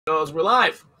Goes, we're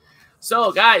live.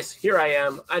 So, guys, here I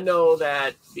am. I know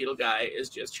that Beetle Guy is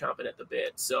just chomping at the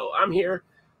bit. So I'm here.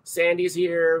 Sandy's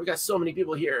here. We got so many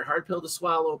people here. Hard Pill to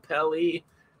Swallow, Pelly,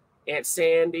 Aunt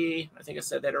Sandy. I think I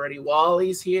said that already.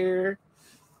 Wally's here.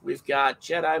 We've got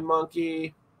Jedi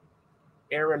Monkey,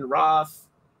 Aaron Roth.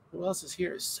 Who else is here?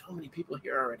 There's so many people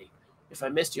here already. If I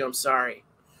missed you, I'm sorry.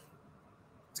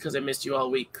 It's because I missed you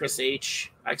all week. Chris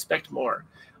H. I expect more.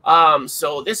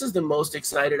 So this is the most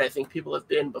excited I think people have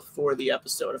been before the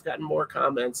episode. I've gotten more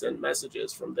comments and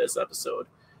messages from this episode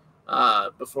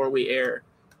before we air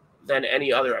than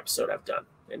any other episode I've done.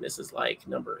 And this is like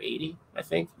number 80, I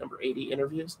think, number 80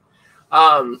 interviews.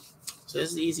 So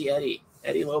this is Easy Eddie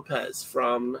Lopez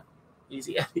from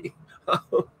Easy Eddie.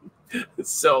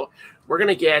 So we're going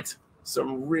to get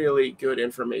some really good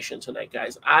information tonight,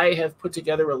 guys. I have put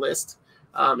together a list.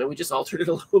 And we just altered it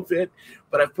a little bit,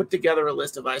 but I've put together a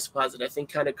list of isopods that I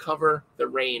think kind of cover the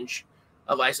range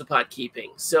of isopod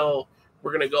keeping. So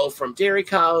we're going to go from dairy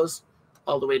cows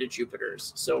all the way to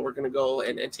Jupiters. So we're going to go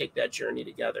and take that journey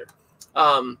together.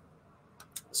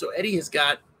 So Eddie has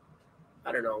got,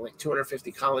 I don't know, like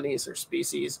 250 colonies or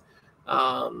species,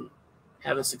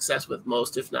 having success with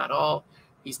most, if not all.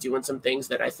 He's doing some things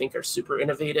that I think are super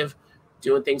innovative,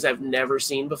 doing things I've never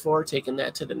seen before, taking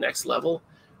that to the next level.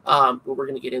 But we're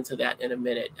going to get into that in a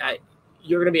minute.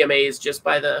 You're going to be amazed just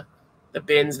by the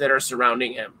bins that are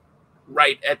surrounding him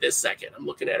right at this second. I'm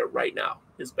looking at it right now.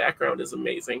 His background is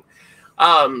amazing.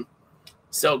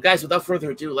 So, guys, without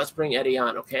further ado, let's bring Eddie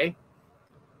on, okay?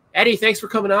 Eddie, thanks for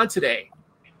coming on today.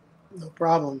 No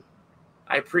problem.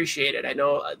 I appreciate it. I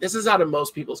know this is out of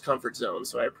most people's comfort zone,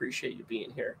 so I appreciate you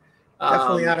being here.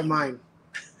 Definitely out of mine.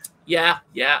 Yeah,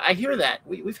 I hear that.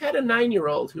 We've had a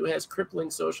 9-year-old who has crippling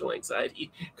social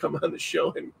anxiety come on the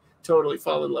show and totally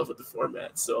fall in love with the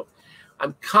format. So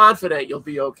I'm confident you'll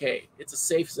be okay. It's a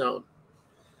safe zone.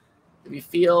 If you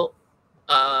feel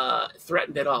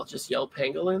threatened at all, just yell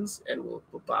pangolins and we'll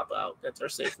pop out. That's our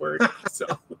safe word. So,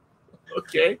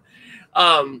 okay.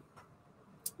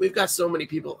 We've got so many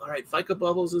people. All right, Vika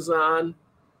Bubbles is on.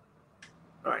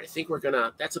 All right, I think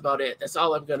that's about it. That's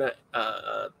all I'm going to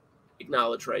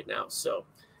acknowledge right now. So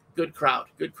good crowd.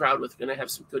 We're going to have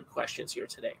some good questions here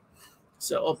today.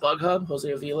 So, Bug Hub, Jose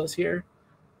Avila's here.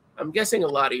 I'm guessing a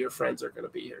lot of your friends are going to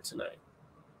be here tonight,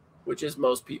 which is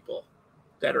most people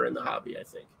that are in the hobby, I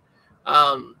think.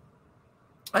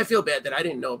 I feel bad that I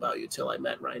didn't know about you till I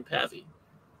met Ryan Pavey.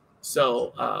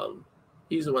 So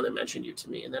he's the one that mentioned you to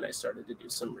me, and then I started to do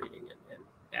some reading and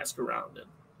ask around. And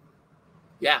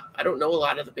yeah, I don't know a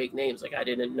lot of the big names. Like, I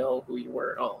didn't know who you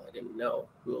were at all. I didn't know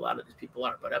who a lot of these people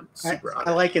are, but I'm super honored.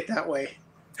 I like it that way.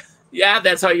 Yeah,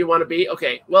 that's how you want to be?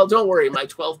 Okay, well, don't worry. My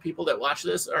 12 people that watch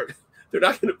this they're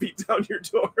not going to beat down your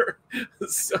door.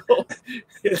 So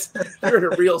you're in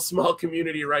a real small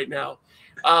community right now.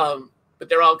 But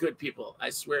they're all good people.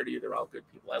 I swear to you, they're all good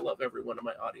people. I love every one of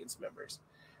my audience members.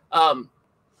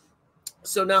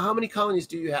 So now how many colonies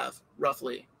do you have,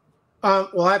 roughly?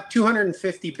 Well, I have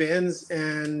 250 bins,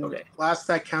 and okay. Last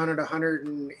I counted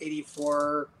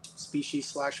 184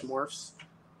 species / morphs.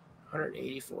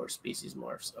 184 species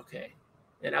morphs, okay.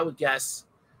 And I would guess,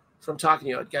 from talking to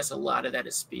you, I would guess a lot of that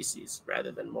is species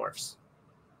rather than morphs.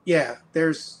 Yeah,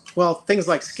 things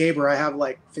like Scaber, I have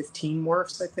like 15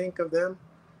 morphs, I think, of them.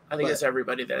 I think that's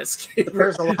everybody that is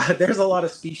Scaber. There's a lot of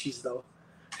species, though.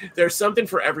 There's something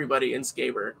for everybody in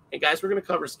Scaber. And guys, we're going to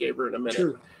cover Scaber in a minute.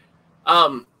 True.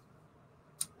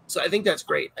 So I think that's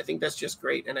great. I think that's just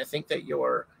great. And I think that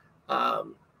you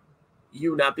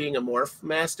not being a morph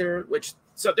master,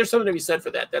 so there's something to be said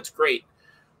for that. That's great.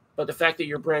 But the fact that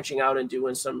you're branching out and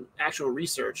doing some actual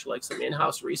research, like some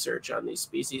in-house research on these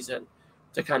species and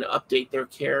to kind of update their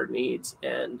care needs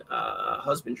and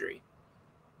husbandry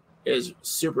is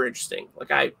super interesting.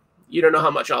 Like you don't know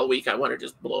how much all week I want to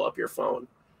just blow up your phone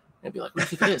and be like, what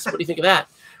do you think of this? What do you think of that?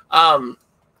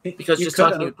 Because just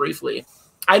talking to you briefly.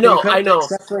 I know.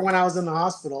 Except for when I was in the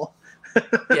hospital.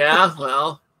 Yeah,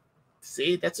 well,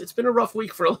 see, it's been a rough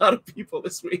week for a lot of people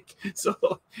this week. So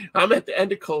I'm at the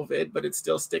end of COVID, but it's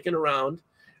still sticking around.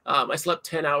 I slept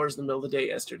 10 hours in the middle of the day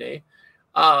yesterday.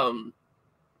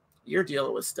 You're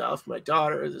dealing with stuff. My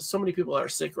daughter, there's so many people that are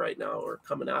sick right now or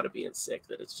coming out of being sick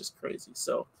that it's just crazy.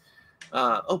 So,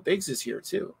 Biggs is here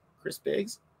too. Chris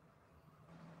Biggs.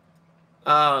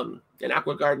 And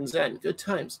Aqua Garden Zen. Good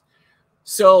times.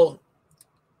 So,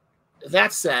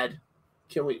 that said,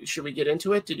 should we get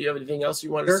into it? Did you have anything else you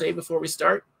wanted to say before we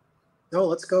start? No,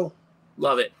 let's go.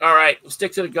 Love it. All right, we'll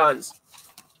stick to the guns.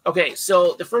 Okay,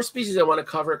 so the first species I want to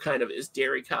cover kind of is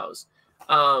dairy cows.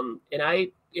 And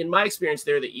in my experience,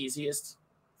 they're the easiest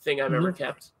thing I've ever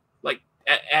kept. Like,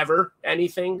 ever,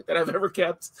 anything that I've ever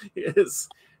kept is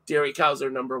dairy cows are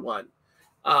number one.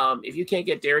 If you can't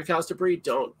get dairy cows to breed,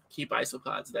 don't keep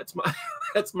isopods.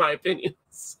 That's my opinion.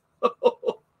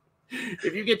 So,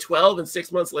 if you get 12 and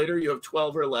 6 months later you have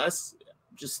 12 or less,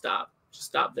 just stop. Just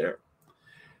stop there.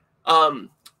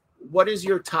 What is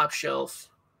your top shelf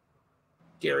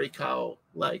dairy cow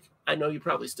like? I know you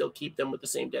probably still keep them with the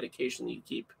same dedication that you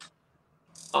keep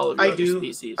all of your other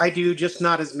species. I do, just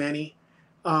not as many.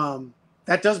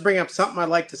 That does bring up something I'd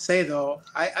like to say, though.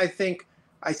 I think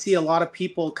I see a lot of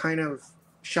people kind of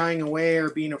shying away or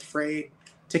being afraid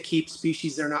to keep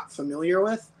species they're not familiar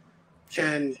with. Sure.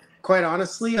 And quite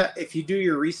honestly, if you do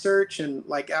your research and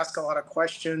like ask a lot of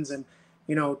questions and,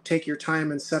 you know, take your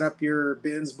time and set up your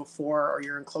bins before or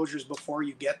your enclosures before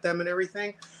you get them and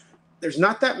everything, there's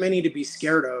not that many to be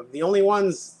scared of. The only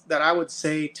ones that I would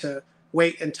say to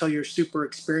wait until you're super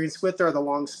experienced with are the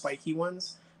long spiky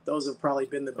ones. Those have probably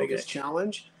been the biggest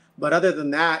challenge. But other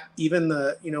than that, even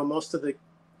the, you know, most of the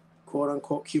quote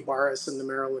unquote Cubaris and the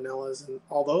Murellenellas and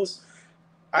all those,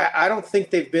 I don't think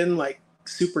they've been like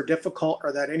super difficult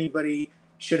or that anybody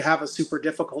should have a super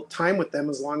difficult time with them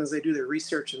as long as they do their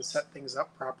research and set things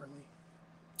up properly.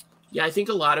 Yeah, I think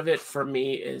a lot of it for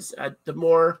me is the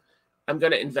more I'm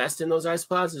going to invest in those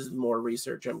isopods is the more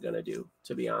research I'm going to do,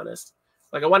 to be honest.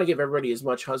 Like I want to give everybody as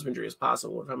much husbandry as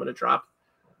possible. If I'm going to drop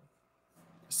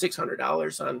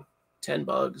 $600 on 10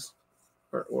 bugs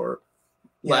or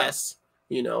less,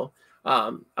 you know,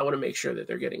 I want to make sure that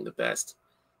they're getting the best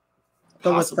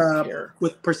possible care.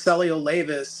 With Porcellio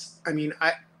Laevis, I mean,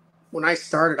 when I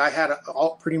started, I had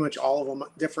pretty much all of them,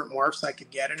 different morphs I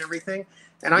could get and everything.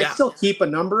 And I still keep a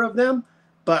number of them.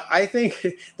 But I think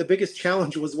the biggest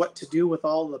challenge was what to do with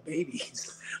all the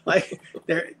babies. Like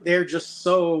they're just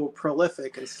so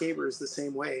prolific, and Scaber is the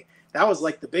same way. That was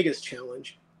like the biggest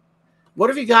challenge. What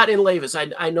have you got in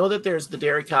Laevis? I know that there's the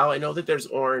dairy cow. I know that there's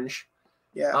orange.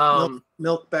 Yeah,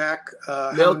 milkback.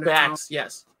 Milkbacks,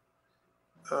 yes.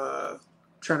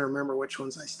 Trying to remember which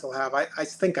ones I still have. I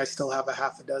think I still have a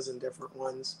half a dozen different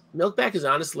ones. Milkback is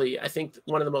honestly, I think,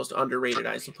 one of the most underrated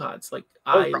isopods. Like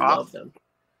I love them.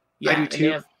 Yeah, I do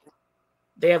too. And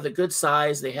they have the good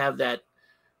size. They have that,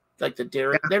 like the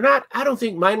dairy. Yeah. They're not. I don't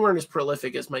think mine weren't as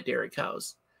prolific as my dairy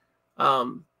cows,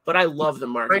 but I love the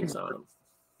markings on them.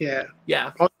 Yeah,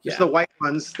 yeah. Just the white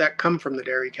ones that come from the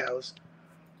dairy cows.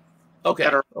 Okay.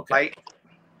 That are white.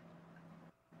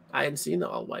 I hadn't seen the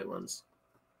all white ones.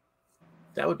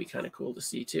 That would be kind of cool to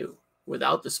see too,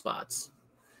 without the spots.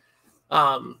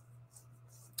 I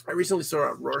recently saw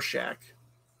a Rorschach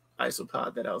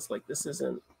isopod that I was like, this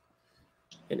isn't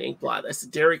an ink blot. That's the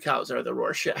dairy cows are the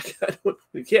Rorschach.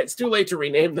 It's too late to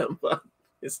rename them, but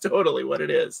it's totally what it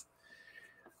is.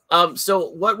 So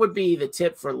what would be the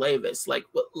tip for Laevis? Like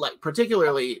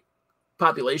particularly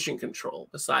population control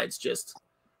besides just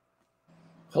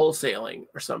wholesaling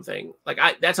or something. Like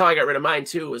that's how I got rid of mine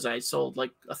too, was I sold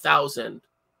like 1,000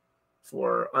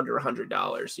 for under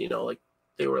 $100, you know, like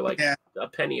they were like a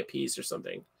penny a piece or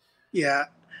something. Yeah.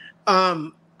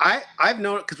 I've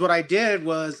known it because what I did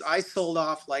was I sold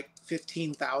off like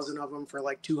 15,000 of them for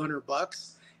like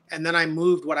 $200, and then I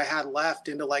moved what I had left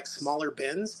into like smaller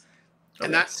bins,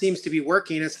 and that seems to be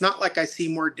working. It's not like I see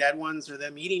more dead ones or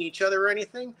them eating each other or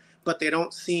anything, but they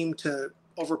don't seem to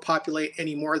overpopulate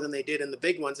any more than they did in the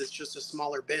big ones. It's just a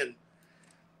smaller bin.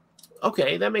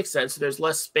 Okay, that makes sense. There's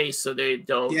less space, so they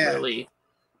don't really.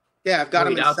 Yeah, I've got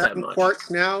them in 7 quarts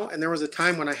now, and there was a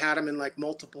time when I had them in like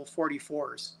multiple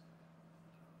 44s.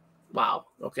 Wow.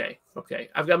 Okay.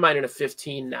 I've got mine in a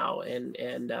 15 now,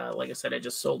 and like I said, I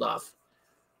just sold off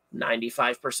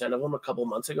 95% of them a couple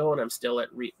months ago, and I'm still at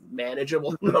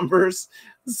manageable numbers.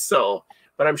 So,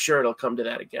 but I'm sure it'll come to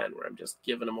that again, where I'm just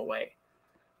giving them away.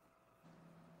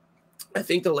 I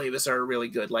think the Laevis are a really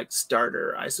good like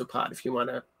starter isopod if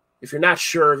you're not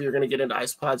sure if you're going to get into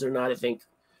isopods or not. I think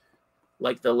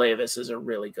like the Laevis is a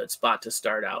really good spot to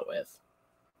start out with.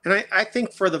 And I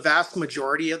think for the vast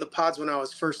majority of the pods, when I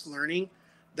was first learning,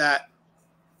 that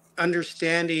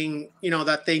understanding, you know,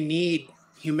 that they need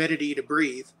humidity to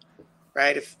breathe,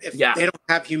 right? If they don't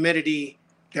have humidity,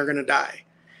 they're going to die.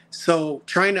 So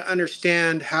trying to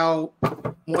understand how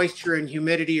moisture and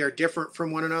humidity are different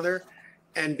from one another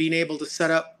and being able to set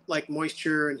up like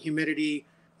moisture and humidity,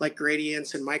 like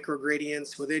gradients and micro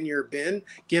gradients within your bin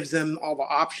gives them all the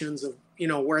options of, you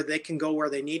know, where they can go, where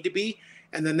they need to be.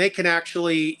 And then they can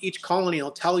actually, each colony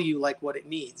will tell you like what it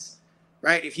needs,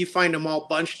 right? If you find them all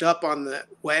bunched up on the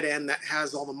wet end that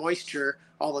has all the moisture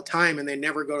all the time and they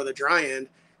never go to the dry end,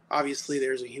 obviously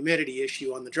there's a humidity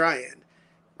issue on the dry end,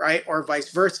 right? Or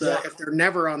vice versa. If they're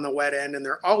never on the wet end and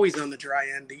they're always on the dry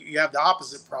end, you have the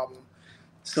opposite problem.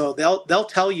 So they'll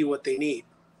tell you what they need.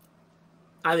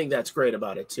 I think that's great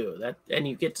about it too. And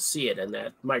you get to see it in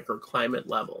that microclimate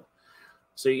level.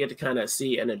 So you get to kind of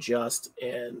see and adjust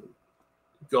and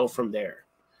go from there.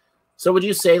 So would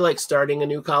you say, like, starting a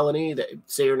new colony, that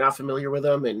say you're not familiar with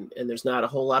them and there's not a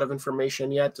whole lot of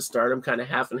information yet, to start them kind of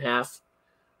half and half,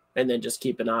 and then just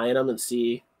keep an eye on them and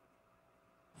see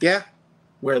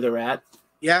where they're at?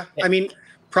 Yeah. I mean,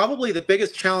 probably the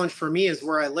biggest challenge for me is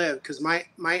where I live, because my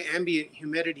ambient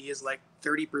humidity is like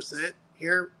 30%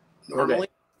 here normally. Okay.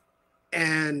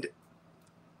 And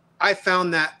I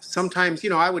found that sometimes,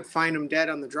 I would find them dead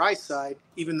on the dry side,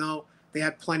 even though they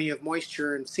had plenty of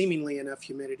moisture and seemingly enough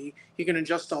humidity. You can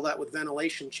adjust all that with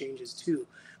ventilation changes too.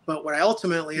 But what I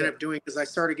ultimately end up doing, because I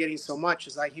started getting so much,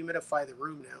 is I humidify the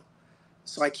room now.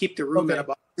 So I keep the room at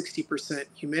about 60%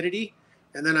 humidity,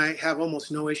 and then I have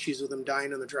almost no issues with them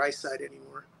dying on the dry side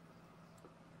anymore.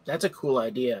 That's a cool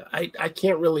idea. I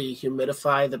can't really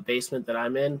humidify the basement that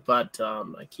I'm in, but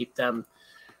I keep them,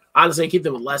 honestly, I keep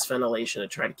them with less ventilation to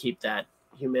try to keep that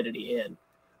humidity in.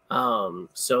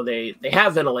 So they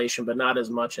have ventilation, but not as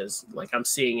much as like I'm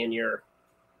seeing in your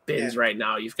bins right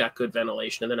now. You've got good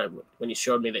ventilation. And then when you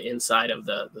showed me the inside of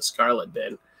the Scarlet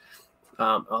bin,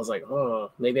 I was like,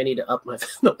 oh, maybe I need to up my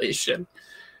ventilation.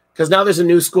 Because now there's a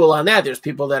new school on that. There's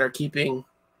people that are keeping,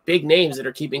 big names that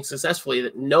are keeping successfully,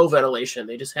 that no ventilation.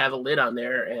 They just have a lid on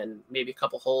there and maybe a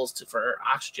couple holes for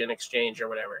oxygen exchange or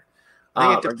whatever.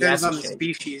 I think it depends on the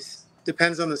species.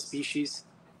 Depends on the species.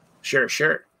 Sure.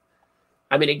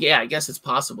 I mean, yeah, I guess it's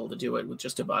possible to do it with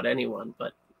just about anyone,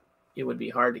 but it would be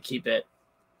hard to keep it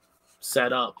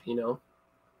set up,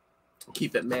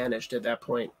 keep it managed at that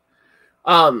point.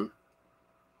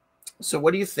 So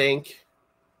what do you think,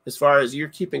 as far as you're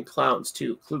keeping clowns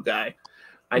too, Kluggi?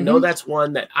 I know that's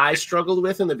one that I struggled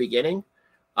with in the beginning.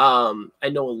 I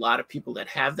know a lot of people that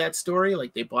have that story,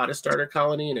 like they bought a starter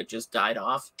colony and it just died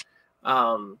off.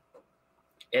 And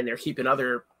they're keeping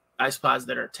other isopods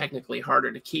that are technically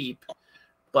harder to keep,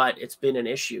 but it's been an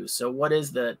issue. So what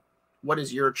is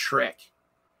your trick?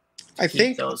 I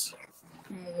think those,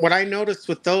 what I noticed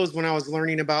with those when I was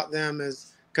learning about them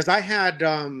is, because I had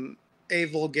A.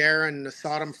 vulgare and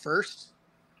Nasatum first.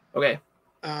 Okay.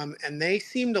 And they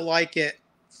seem to like it,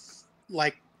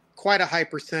 like quite a high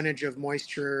percentage of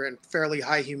moisture and fairly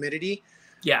high humidity.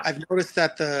 Yeah. I've noticed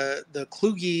that the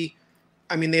Kluggi,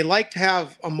 I mean, they like to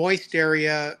have a moist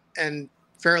area and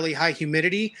fairly high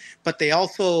humidity, but they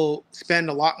also spend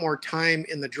a lot more time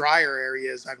in the drier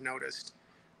areas, I've noticed,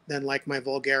 than like my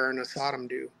vulgare and Nasatum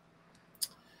do.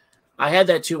 I had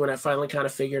that too when I finally kind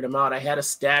of figured them out. I had a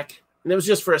stack, and it was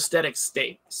just for aesthetic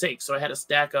sake. So I had a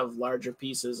stack of larger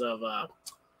pieces of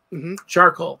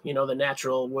charcoal, the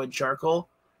natural wood charcoal.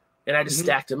 And I just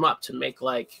stacked them up to make,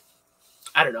 like,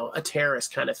 I don't know, a terrace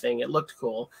kind of thing. It looked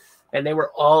cool. And they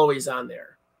were always on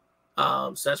there.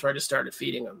 So that's where I just started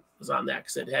feeding them. It was on that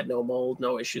because it had no mold,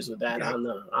 no issues with that on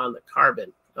the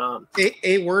carbon.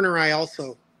 A. Werner, I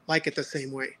also like it the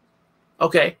same way.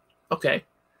 Okay.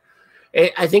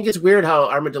 I think it's weird how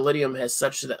Armidillidium has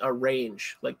such a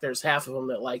range. Like, there's half of them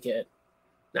that like it,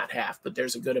 not half, but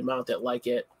there's a good amount that like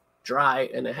it dry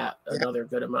and another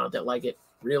good amount that like it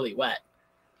really wet.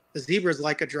 The zebras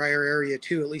like a drier area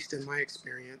too, at least in my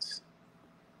experience.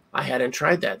 I hadn't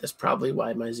tried that. That's probably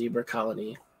why my zebra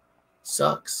colony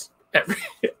sucks.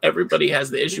 Everybody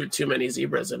has the issue with too many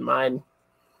zebras, and mine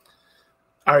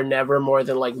are never more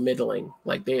than like middling.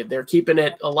 Like they're keeping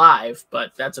it alive,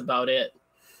 but that's about it.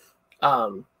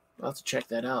 I'll have to check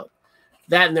that out.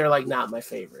 That, and they're like not my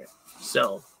favorite.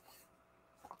 So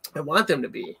I want them to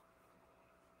be.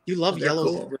 You love yellow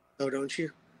zebras though, don't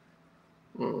you?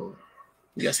 You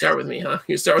gotta start with me, huh?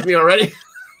 You start with me already?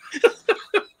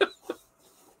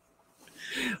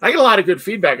 I get a lot of good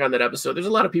feedback on that episode. There's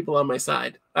a lot of people on my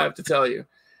side, I have to tell you.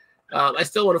 I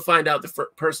still want to find out the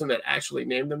person that actually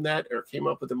named them that, or came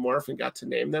up with the morph and got to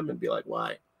name them, and be like,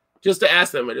 why? Just to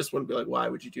ask them. I just want to be like, why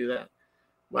would you do that?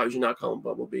 Why would you not call them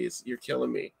bumblebees? You're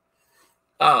killing me.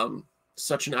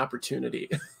 Such an opportunity.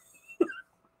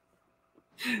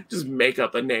 Just make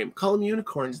up a name. Call them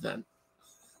unicorns then.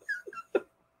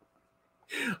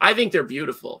 I think they're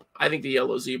beautiful. I think the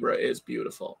yellow zebra is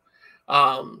beautiful.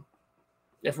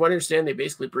 If I understand, they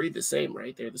basically breed the same,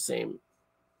 right? They're the same.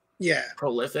 Yeah.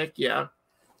 Prolific, yeah.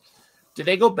 Did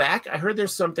they go back? I heard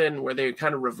there's something where they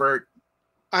kind of revert.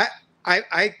 I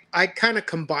kind of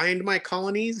combined my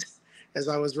colonies as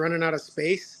I was running out of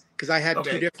space, because I had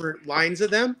two different lines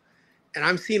of them, and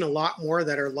I'm seeing a lot more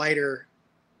that are lighter.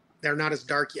 They're not as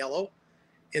dark yellow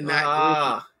in that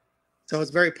group. So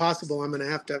it's very possible I'm going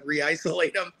to have to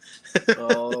re-isolate them.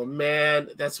 Oh man,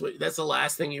 that's the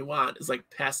last thing you want, is like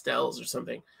pastels or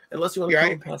something. unless you want to call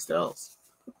them pastels.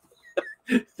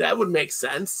 That would make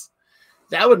sense.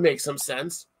 That would make some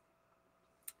sense.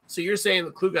 So you're saying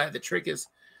the Kluggi, the trick is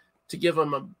to give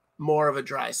them more of a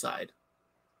dry side.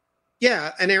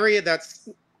 Yeah, an area that's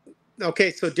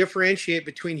okay. So differentiate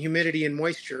between humidity and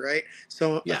moisture, right?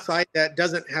 So a side that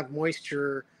doesn't have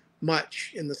moisture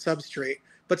much in the substrate,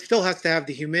 but still has to have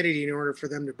the humidity in order for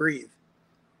them to breathe.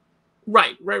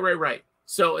 Right.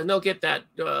 So, and they'll get that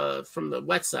from the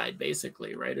wet side,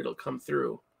 basically, right? It'll come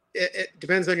through. It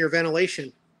depends on your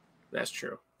ventilation. That's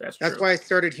true. That's why I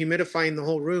started humidifying the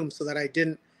whole room, so that I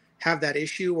didn't have that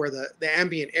issue where the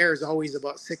ambient air is always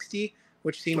about 60,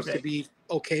 which seems to be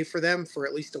okay for them for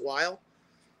at least a while.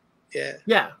 Yeah.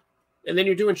 Yeah. And then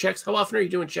you're doing checks. How often are you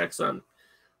doing checks on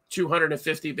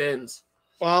 250 bins?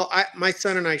 Well, my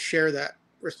son and I share that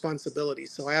responsibility.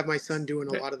 So I have my son doing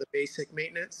a lot of the basic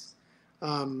maintenance.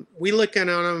 We look in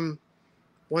on them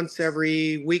once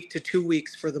every week to 2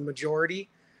 weeks for the majority.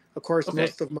 Of course,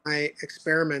 most of my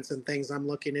experiments and things I'm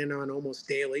looking in on almost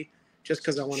daily, just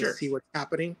because I want to see what's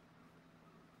happening.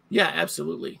 Yeah,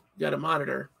 absolutely. You got to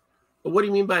monitor. But what do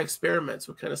you mean by experiments?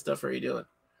 What kind of stuff are you doing?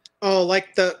 Oh,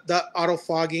 like the auto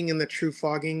fogging and the true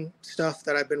fogging stuff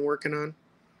that I've been working on.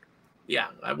 Yeah,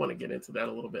 I want to get into that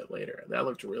a little bit later. That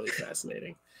looked really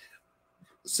fascinating.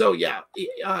 So yeah,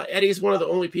 Eddie's one of the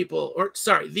only people,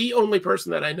 the only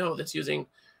person that I know that's using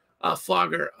a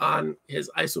fogger on his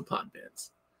Isopod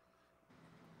bins.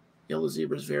 Yellow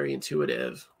zebra is very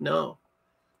intuitive. No,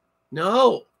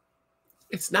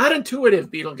 it's not intuitive,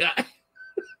 beetle guy.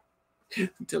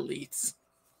 Deletes.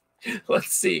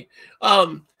 Let's see.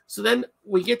 So then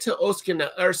we get to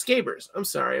Scabers. I'm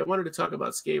sorry, I wanted to talk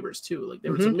about Scabers too. Like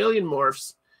there was a million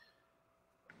morphs.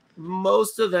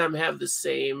 Most of them have the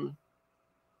same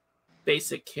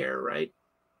basic care, right?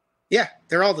 Yeah,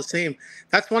 they're all the same.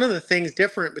 That's one of the things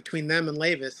different between them and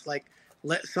Laevis. Like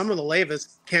some of the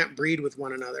Laevis can't breed with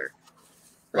one another,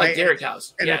 right? Like dairy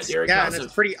cows. And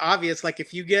it's pretty obvious. Like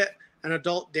if you get an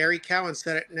adult dairy cow and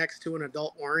set it next to an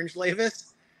adult orange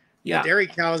Laevis, the dairy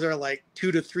cows are like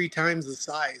 2 to 3 times the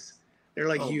size. They're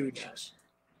like huge.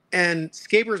 And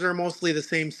Scabers are mostly the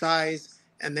same size,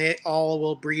 and they all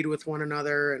will breed with one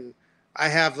another. And I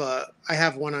have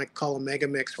one I call a mega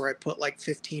mix where I put like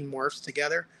 15 morphs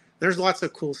together. There's lots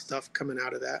of cool stuff coming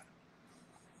out of that.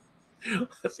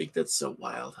 I think that's so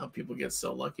wild how people get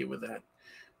so lucky with that.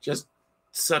 Just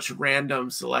such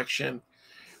random selection.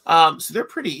 So they're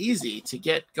pretty easy to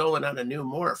get going on a new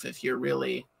morph if you're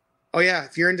really... Oh, yeah.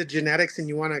 If you're into genetics and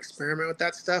you want to experiment with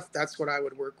that stuff, that's what I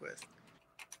would work with.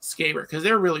 Scaber, because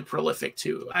they're really prolific,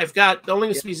 too. The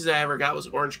only species I ever got was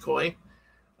orange koi.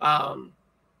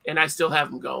 And I still have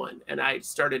them going. And I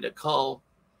started to cull.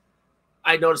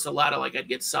 I noticed a lot of, I'd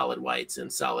get solid whites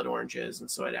and solid oranges, and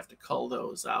so I'd have to cull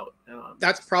those out.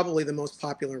 That's probably the most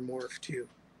popular morph, too.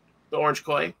 The orange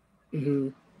koi? Mm-hmm.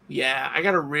 Yeah, I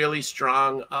got a really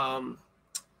strong...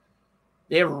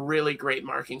 they have really great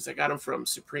markings. I got them from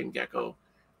Supreme Gecko,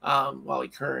 Wally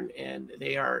Kern, and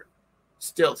they are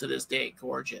still to this day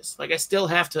gorgeous. I still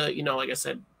have to, like I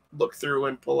said, look through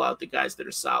and pull out the guys that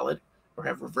are solid or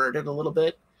have reverted a little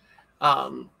bit.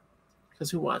 Because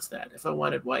who wants that? If I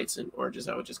wanted whites and oranges,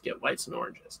 I would just get whites and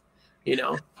oranges.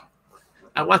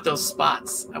 I want those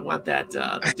spots. I want that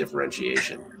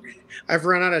differentiation. I've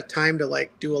run out of time to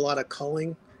do a lot of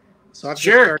culling, so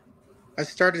I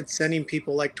started sending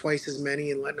people twice as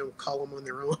many and letting them cull them on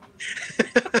their own.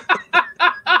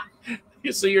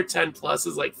 So your 10 plus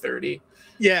is 30.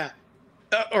 Yeah,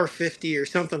 or 50 or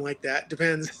something like that.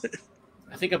 Depends.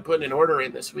 I think I'm putting an order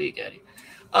in this week, Eddie.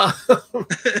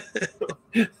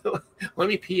 Let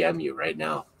me PM you right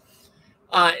now.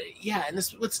 Yeah, and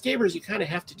with Scabers, you kind of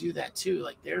have to do that too.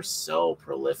 They're so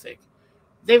prolific.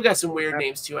 They've got some weird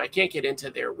names too. I can't get into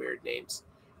their weird names.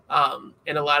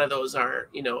 And a lot of those are,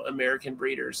 American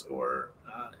breeders or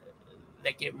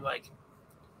that give them I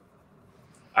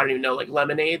don't even know,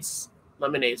 lemonades.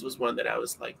 Lemonades was one that I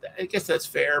was I guess that's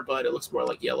fair, but it looks more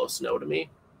like yellow snow to me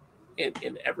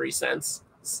in every sense.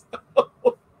 So,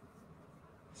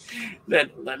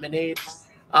 then lemonade.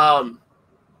 But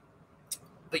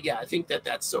yeah, I think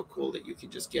that's so cool that you can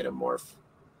just get a morph.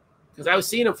 Because I was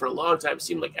seeing them for a long time. It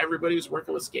seemed like everybody was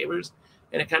working with Scabers,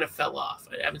 and it kind of fell off.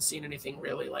 I haven't seen anything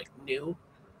really new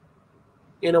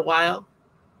in a while.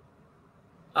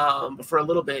 But for a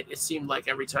little bit, it seemed like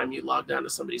every time you logged onto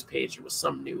somebody's page, there was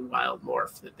some new wild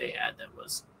morph that they had that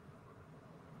was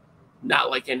not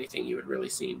like anything you had really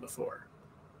seen before.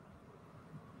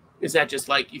 Is that just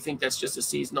you think that's just a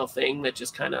seasonal thing that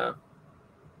just kind of...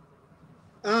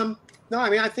 No, I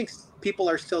mean, I think people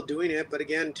are still doing it, but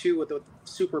again, too, with the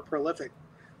super prolific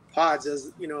pods,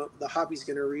 as you know, the hobby's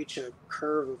going to reach a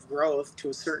curve of growth to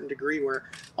a certain degree where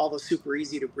all the super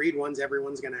easy to breed ones,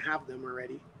 everyone's going to have them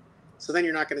already. So then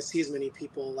you're not going to see as many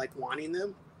people like wanting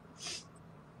them.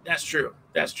 That's true.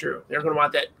 That's true. They're going to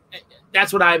want that.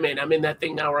 That's what I'm in. I'm in that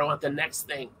thing now where I want the next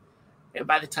thing. And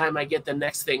by the time I get the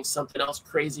next thing, something else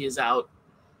crazy is out.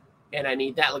 And I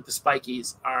need that. Like the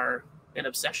spikies are an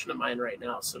obsession of mine right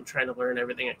now. So I'm trying to learn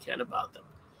everything I can about them.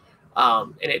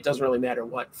 And it doesn't really matter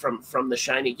what, from the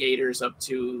shiny gators up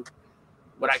to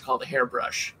what I call the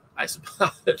hairbrush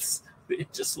isopods. They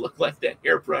just look like that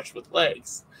hairbrush with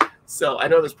legs. So I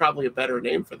know there's probably a better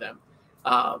name for them.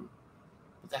 But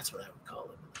that's what I would call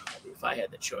them if I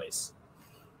had the choice.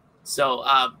 So,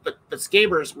 but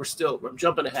Scabers, I'm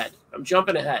jumping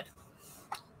ahead.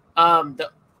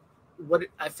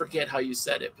 I forget how you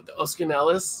said it, but the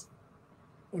Oscenellus.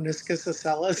 Oniscus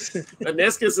ocellus.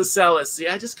 Oniscus ocellus. See,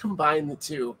 I just combined the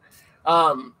two.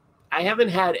 I haven't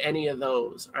had any of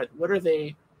those. What are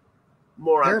they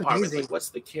more on par with? Like, what's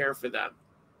the care for them?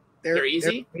 They're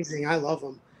easy? They're amazing. I love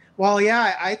them. Well,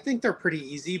 yeah, I think they're pretty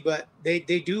easy, but they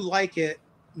do like it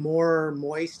more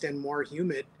moist and more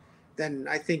humid than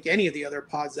I think any of the other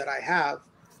pods that I have.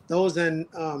 Those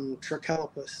and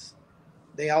Trachelopus,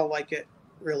 they all like it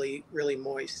really, really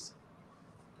moist.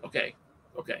 Okay.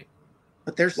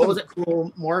 But there's some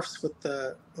cool morphs with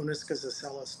the Oniscus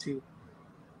ocellus too.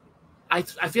 I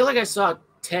feel like I saw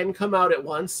 10 come out at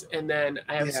once, and then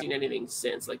I haven't seen anything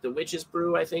since. Like the Witch's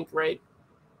Brew, I think, right?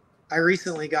 I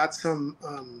recently got some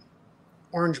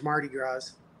orange Mardi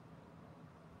Gras.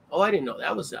 Oh, I didn't know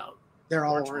that was out. They're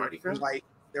all orange and white.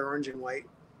 They're orange and white.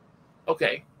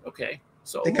 Okay.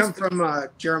 So they come from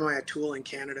Jeremiah Toole in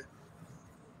Canada.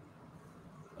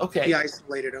 Okay. He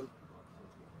isolated them.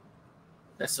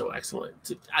 That's so excellent.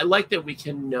 I like that we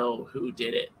can know who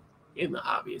did it in the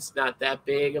hobby. It's not that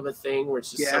big of a thing where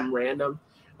it's just some random.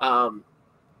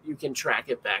 You can track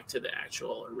it back to the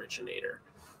actual originator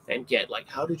and get like,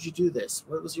 how did you do this?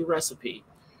 What was your recipe?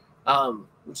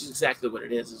 Which is exactly what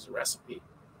it is a recipe.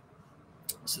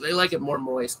 So they like it more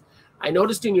moist. I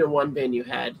noticed in your one bin you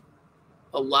had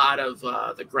a lot of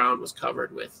the ground was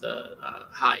covered with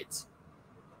hides.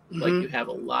 Mm-hmm. Like you have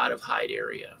a lot of hide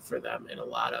area for them and a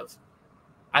lot of.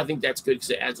 I think that's good because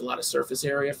it adds a lot of surface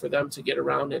area for them to get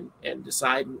around and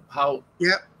decide how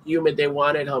humid they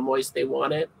want it, how moist they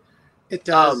want it. It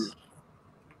does.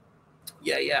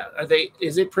 Yeah.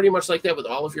 Is it pretty much like that with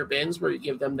all of your bins where you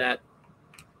give them that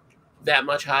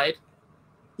much hide?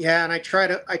 Yeah, and I try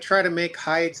to make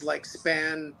hides like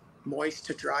span moist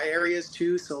to dry areas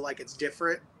too, so like it's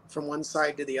different from one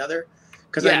side to the other.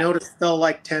 Because I noticed they'll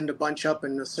like tend to bunch up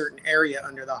in a certain area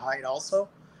under the hide also.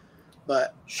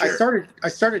 But I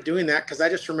started doing that because I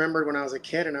just remembered when I was a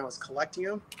kid and I was collecting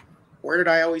them. Where did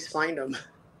I always find them?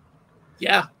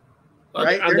 Yeah,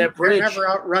 right. They're never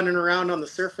out running around on the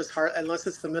surface unless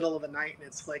it's the middle of the night and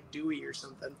it's like dewy or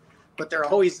something. But they're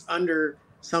always under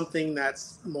something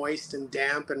that's moist and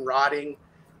damp and rotting.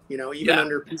 You know, even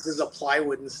under pieces of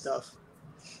plywood and stuff.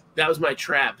 That was my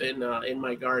trap in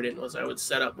my garden. Was I would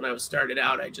set up when I was started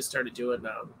out. I just started doing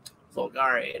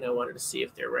Vulgare, and I wanted to see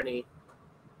if there were any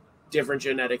different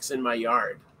genetics in my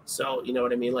yard. So, you know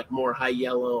what I mean? Like more high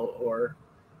yellow or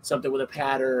something with a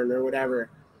pattern or whatever.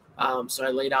 So I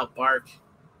laid out bark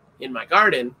in my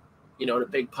garden, you know, in a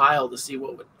big pile to see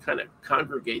what would kind of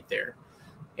congregate there.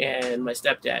 And my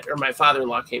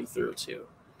father-in-law came through to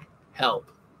help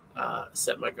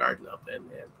set my garden up and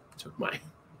took my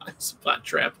spot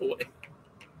trap away.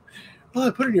 Oh,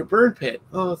 I put it in your burn pit.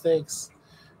 Oh, thanks.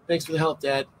 Thanks for the help,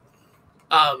 Dad.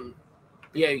 But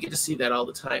yeah, you get to see that all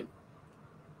the time.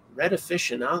 Red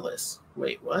officinalis.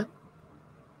 Wait, what?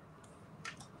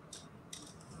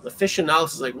 The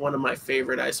officinalis is like one of my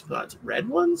favorite isopods. Red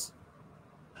ones?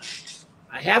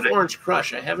 I have orange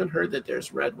crush. I haven't heard that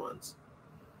there's red ones.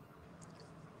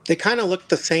 They kind of look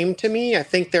the same to me. I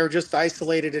think they're just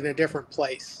isolated in a different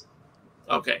place.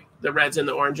 Okay. The reds and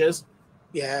the oranges?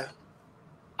 Yeah.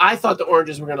 I thought the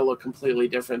oranges were going to look completely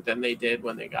different than they did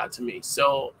when they got to me.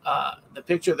 So the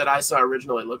picture that I saw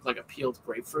originally looked like a peeled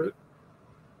grapefruit.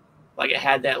 Like it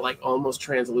had that like almost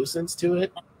translucence to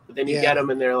it. But then you get them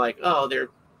and they're like, oh, they're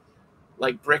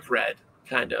like brick red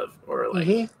kind of, or like,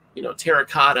 you know,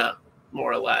 terracotta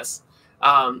more or less.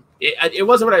 It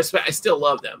wasn't what I expected. I still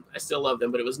love them,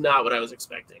 but it was not what I was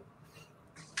expecting.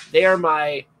 They are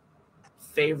my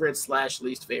favorite /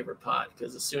 least favorite pod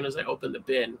because as soon as I open the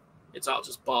bin, it's all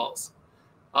just balls.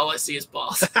 All I see is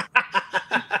balls.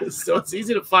 So it's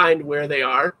easy to find where they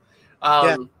are.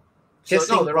 So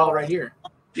like, oh, they're all right here.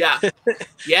 Yeah.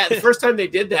 Yeah. The first time they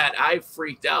did that, I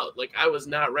freaked out. Like I was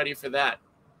not ready for that.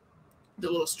 The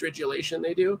little stridulation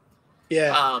they do.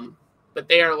 Yeah. But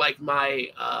they are like my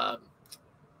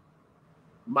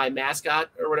my mascot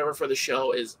or whatever for the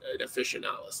show is an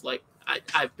aficionados. Like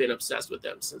I've been obsessed with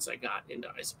them since I got into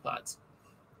isopods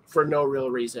for no real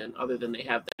reason other than they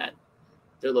have that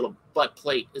their little butt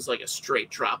plate is like a straight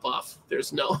drop off.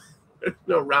 There's no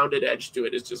rounded edge to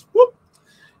it. It's just whoop.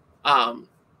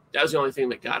 That was the only thing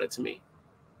that got it to me.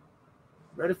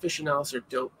 Red aficionados are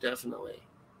dope, definitely.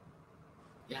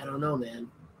 Yeah, I don't know, man.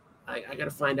 I got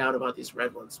to find out about these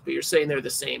red ones. But you're saying they're the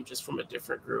same, just from a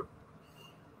different group.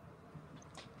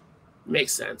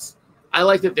 Makes sense. I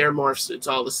like that they're morphs. It's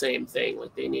all the same thing.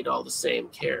 Like they need all the same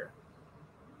care.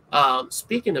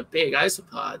 Speaking of big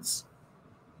isopods,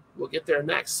 we'll get there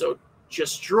next. So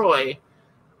Gestroi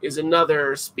is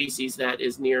another species that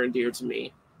is near and dear to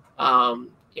me.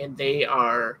 And they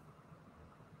are,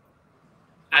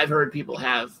 I've heard people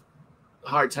have a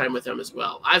hard time with them as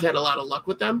well. I've had a lot of luck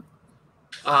with them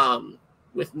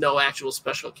with no actual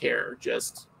special care,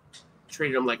 just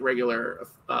treated them like regular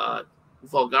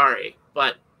vulgari.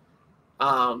 But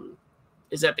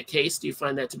is that the case? Do you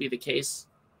find that to be the case?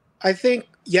 I think,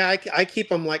 yeah, I keep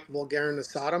them like vulgaris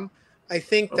nosatum. I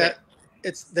think that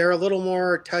they're a little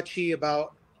more touchy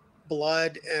about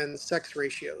blood and sex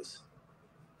ratios.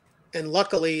 And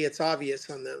luckily, it's obvious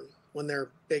on them when they're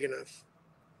big enough.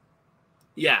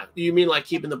 Yeah, you mean like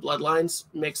keeping the bloodlines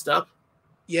mixed up?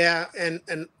 Yeah, and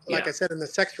like I said, in the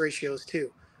sex ratios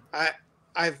too.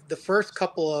 I've the first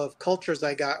couple of cultures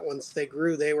I got once they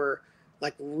grew, they were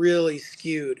like really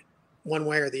skewed one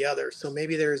way or the other. So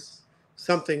maybe there's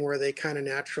something where they kind of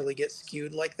naturally get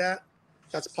skewed like that.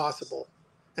 That's possible.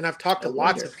 And I've talked to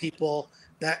lots of people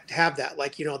that have that.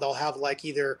 Like, you know, they'll have like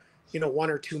either, you know, 1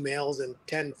 or 2 males and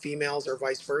 10 females or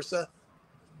vice versa.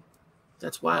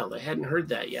 That's wild. I hadn't heard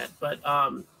that yet. But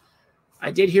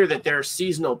I did hear that they're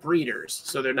seasonal breeders.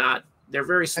 So they're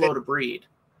very slow to breed.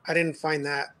 I didn't find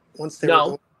that. Once they were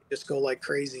going, just go like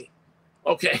crazy.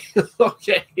 Okay.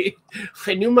 Okay.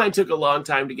 I knew mine took a long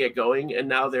time to get going, and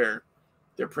now they're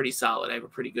pretty solid. I have a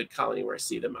pretty good colony where I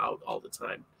see them out all the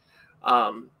time.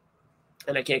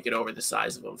 And I can't get over the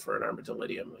size of them for an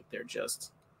Armidillidium. Like they're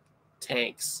just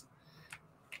tanks.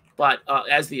 But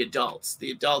as the adults,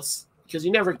 because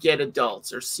you never get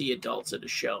adults or see adults at a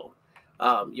show.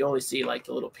 You only see like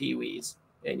the little peewees,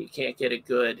 and you can't get a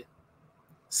good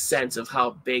sense of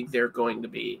how big they're going to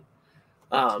be.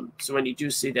 So when you do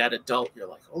see that adult, you're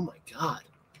like, oh my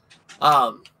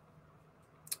God.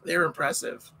 They're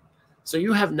impressive. So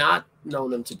you have not known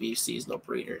them to be seasonal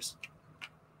breeders.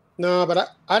 No,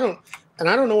 but I don't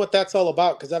know what that's all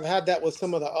about, because I've had that with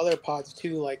some of the other pods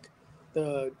too, like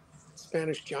the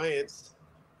Spanish giants.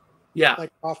 Yeah.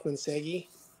 Like Hoffmanseggi.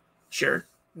 Sure.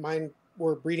 Mine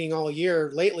were breeding all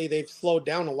year. Lately, they've slowed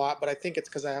down a lot, but I think it's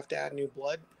because I have to add new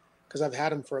blood, because I've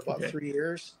had them for about 3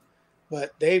 years.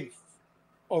 But they've,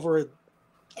 over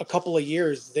a couple of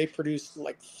years, they produced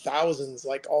like thousands,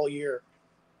 like all year.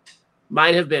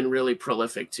 Mine have been really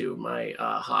prolific too, my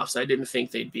Hoffs. I didn't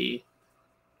think they'd be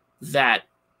that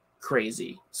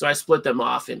crazy. So I split them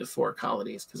off into 4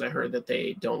 colonies because I heard that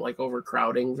they don't like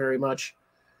overcrowding very much.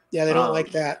 Yeah, they don't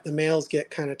like that. The males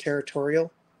get kind of territorial.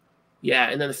 Yeah,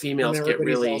 and then the females get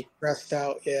really all stressed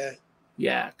out. Yeah.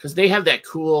 Yeah, because they have that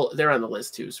cool, they're on the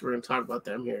list too, so we're going to talk about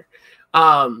them here.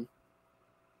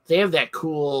 They have that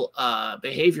cool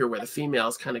behavior where the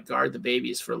females kind of guard the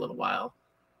babies for a little while.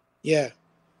 Yeah.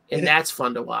 And that's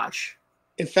fun to watch.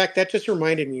 In fact, that just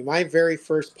reminded me, my very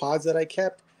first pods that I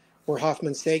kept were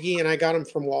Hoffmanseggi, and I got them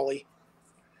from Wally.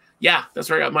 Yeah, that's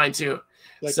where I got mine too.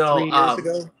 Like 3 years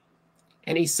ago.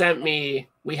 And he sent me,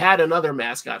 we had another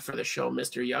mascot for the show,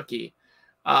 Mr. Yucky.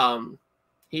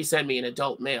 He sent me an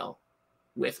adult male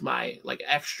with my like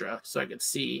extra so I could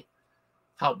see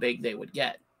how big they would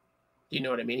get. You know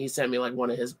what I mean? He sent me like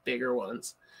one of his bigger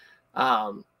ones.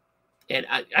 And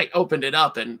I opened it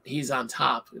up and he's on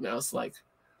top. And I was like,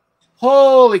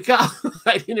 holy cow.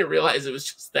 I didn't realize it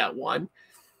was just that one.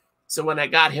 So when I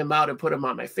got him out and put him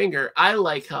on my finger, I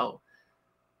like how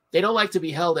they don't like to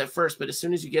be held at first, but as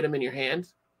soon as you get them in your hand,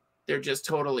 they're just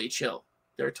totally chill.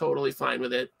 They're totally fine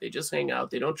with it. They just hang out.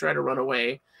 They don't try to run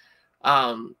away.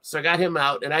 So I got him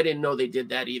out, and I didn't know they did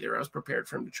that either. I was prepared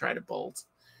for him to try to bolt.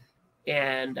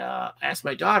 And I asked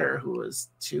my daughter, who was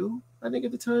 2, I think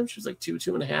at the time. She was like 2,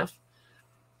 2.5.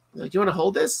 Like, you want to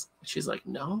hold this? She's like,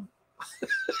 no.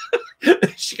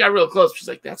 She got real close. She's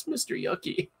like, that's Mr.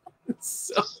 Yucky.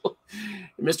 So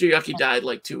Mr. Yucky died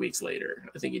like 2 weeks later.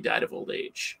 I think he died of old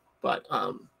age. But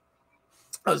I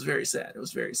was very sad. It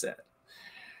was very sad.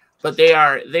 But they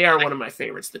are one of my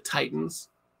favorites, the Titans.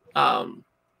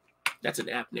 That's an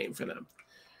apt name for them.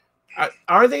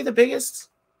 Are they the biggest,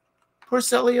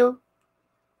 Porcelio?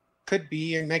 could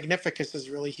be. And Magnificus is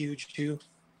really huge too.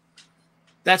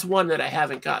 That's one that I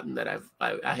haven't gotten that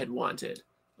I had wanted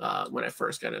when I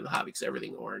first got into the hobby, because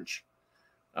everything orange.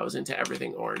 I was into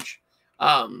everything orange.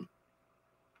 But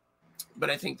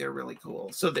I think they're really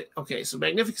cool. So so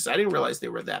Magnificus, I didn't realize they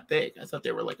were that big. I thought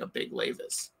they were like a big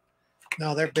Laevis.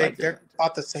 No, they're big. They're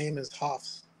about the same as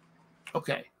Hoffs.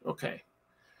 Okay.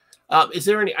 Is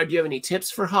there any? Do you have any tips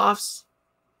for Hoffs?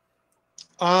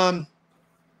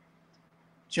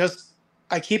 Just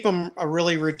I keep them a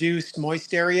really reduced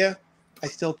moist area. I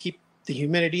still keep the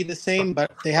humidity the same, but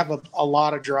they have a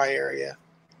lot of dry area.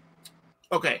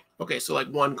 Okay. So like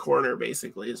one corner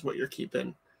basically is what you're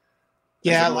keeping.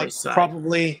 Yeah, like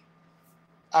probably,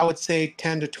 I would say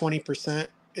 10 to 20%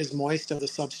 is moist of the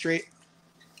substrate.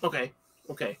 Okay.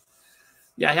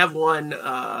 Yeah, I have one.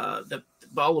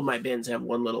 All of my bins have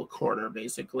one little corner,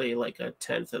 basically like a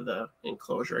 1/10 of the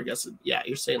enclosure. I guess. Yeah,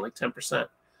 you're saying like 10%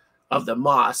 of the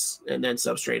moss, and then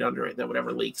substrate under it. Then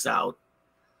whatever leaks out,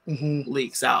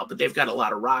 leaks out. But they've got a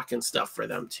lot of rock and stuff for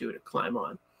them too to climb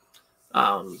on.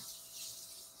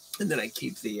 And then I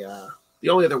keep the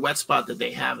only other wet spot that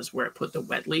they have is where I put the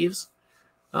wet leaves.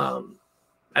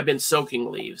 I've been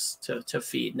soaking leaves to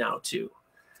feed now too,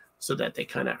 so that they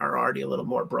kind of are already a little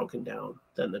more broken down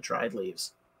than the dried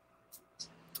leaves.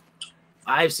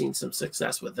 I've seen some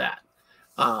success with that.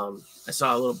 I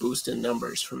saw a little boost in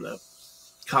numbers from the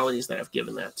colonies that I've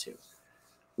given that to,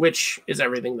 which is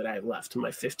everything that I have left,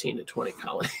 my 15 to 20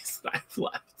 colonies that I've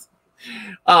left.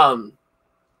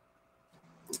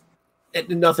 And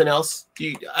nothing else?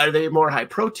 Are they more high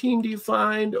protein, do you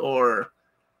find, or?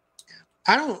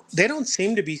 They don't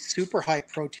seem to be super high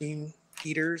protein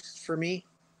eaters for me.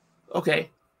 Okay.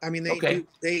 I mean,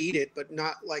 they eat it, but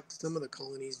not like some of the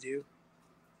colonies do.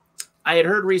 I had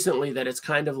heard recently that it's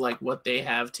kind of like what they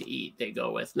have to eat, they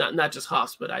go with. Not just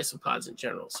Hoffs, but isopods in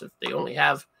general. So if they only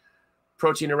have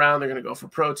protein around, they're going to go for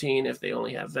protein. If they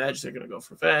only have veg, they're going to go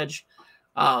for veg.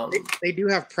 They do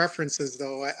have preferences,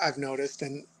 though, I've noticed.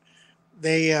 And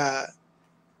they,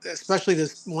 especially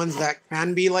the ones that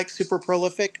can be like super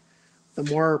prolific, the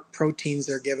more proteins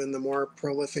they're given, the more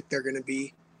prolific they're going to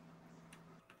be.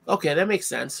 Okay, that makes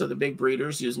sense. So the big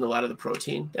breeders using a lot of the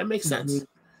protein. That makes sense.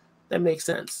 That makes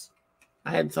sense. I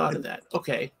hadn't thought of that.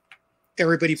 Okay.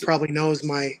 Everybody probably knows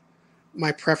my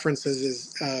preferences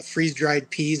is freeze-dried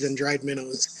peas and dried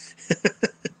minnows.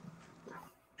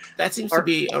 That seems to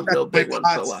be a real big one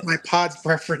for a lot. My pods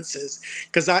preferences,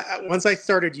 because once I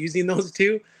started using those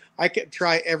two, I could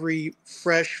try every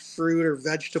fresh fruit or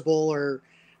vegetable or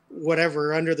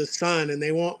whatever under the sun, and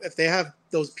they won't. If they have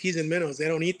those peas and minnows, they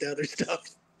don't eat the other stuff.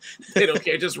 They don't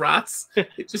care. It just rots.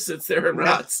 It just sits there and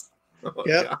rots. Oh,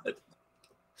 God.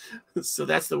 So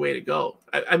that's the way to go.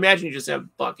 I imagine you just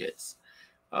have buckets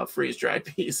of freeze-dried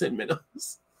peas and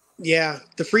minnows. Yeah,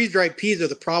 the freeze-dried peas are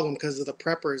the problem because of the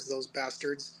preppers, those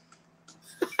bastards.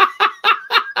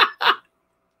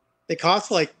 They cost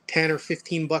like 10 or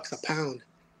 15 bucks a pound.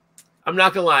 I'm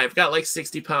not gonna lie, I've got like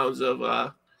 60 pounds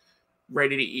of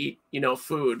ready to eat,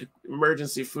 food,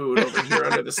 emergency food over here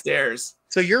under the stairs.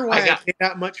 So you're why I pay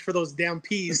that much for those damn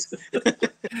peas.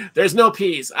 There's no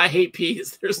peas. I hate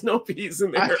peas. There's no peas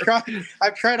in there.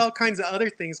 I've tried all kinds of other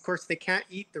things. Of course, they can't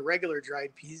eat the regular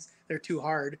dried peas. They're too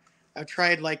hard. I've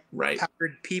tried like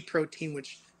powdered pea protein,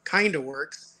 which kind of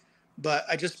works, but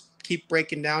I just keep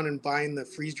breaking down and buying the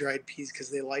freeze-dried peas because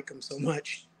they like them so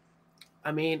much.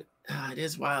 I mean, it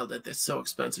is wild that they're so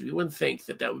expensive. You wouldn't think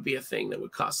that would be a thing that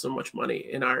would cost so much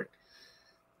money in our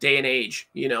day and age,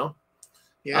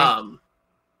 Yeah.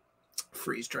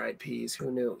 Freeze-dried peas.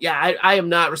 Who knew? Yeah, I am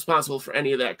not responsible for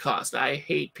any of that cost. I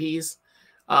hate peas.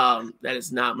 That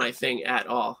is not my thing at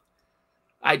all.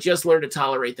 I just learned to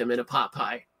tolerate them in a pot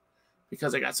pie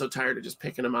because I got so tired of just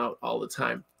picking them out all the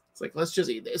time. It's like, let's just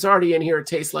eat it. It's already in here. It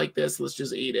tastes like this. Let's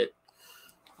just eat it.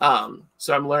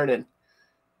 So I'm learning.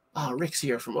 Oh, Rick's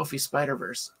here from Ophi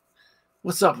Spider-Verse.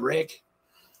 What's up, Rick?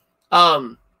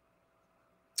 Do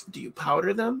you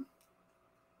powder them?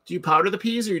 Do you powder the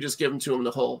peas, or you just give them to them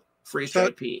the whole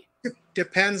freeze-dried pea?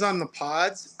 Depends on the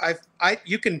pods.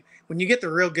 You can, when you get the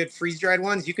real good freeze-dried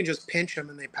ones, you can just pinch them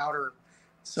and they powder.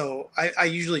 So I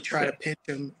usually try to pinch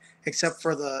them, except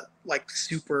for the like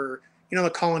super, the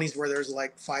colonies where there's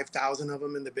like 5,000 of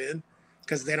them in the bin,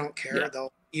 because they don't care. Yeah.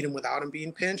 They'll eat them without them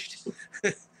being pinched.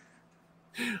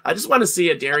 I just want to see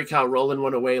a dairy cow rolling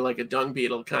one away like a dung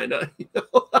beetle, kind of.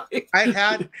 I've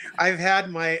had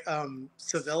my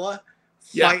Sevilla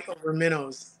fight over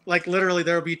minnows. Like literally,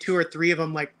 there'll be 2 or 3 of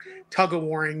them like tug of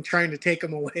warring, trying to take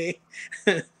them away.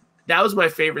 That was my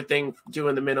favorite thing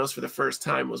doing the minnows for the first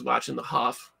time, was watching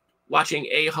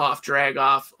a Hoff drag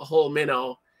off a whole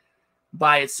minnow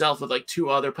by itself with like 2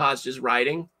 other pods just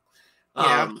riding.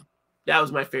 Yeah. That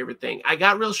was my favorite thing. I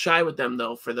got real shy with them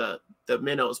though for the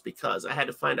minnows because I had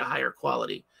to find a higher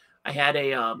quality. I had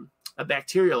a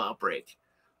bacterial outbreak.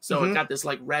 So it got this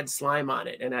like red slime on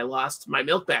it, and I lost my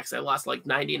milkbacks. I lost like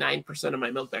 99% of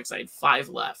my milkbacks. I had 5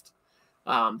 left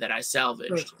that I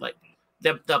salvaged. Like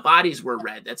the bodies were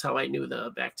red. That's how I knew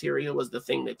the bacteria was the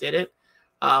thing that did it.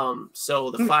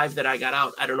 So the 5 that I got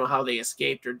out, I don't know how they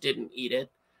escaped or didn't eat it.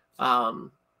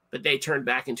 But they turned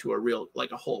back into a real,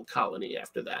 like a whole colony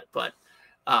after that. But,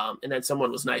 and then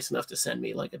someone was nice enough to send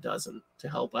me like a dozen to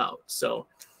help out. So,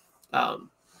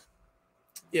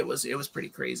 it was pretty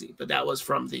crazy, but that was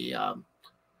from the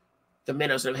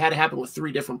minnows. And it had to happen with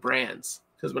 3 different brands.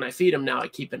 Cause when I feed them now, I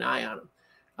keep an eye on them.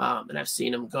 And I've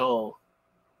seen them go,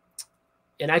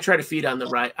 and I try to feed on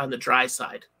the dry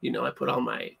side. You know, I put all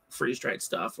my freeze dried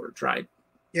stuff or dried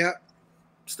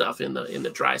stuff in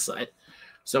the dry side.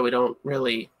 So we don't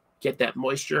really get that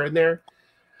moisture in there.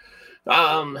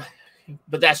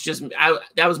 But that's just,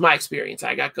 that was my experience.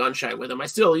 I got gun shy with them. I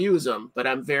still use them, but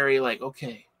I'm very like,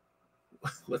 okay,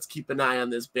 let's keep an eye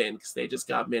on this bin because they just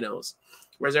got minnows.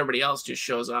 Whereas everybody else just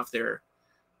shows off their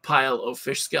pile of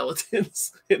fish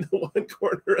skeletons in the one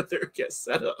corner of their guest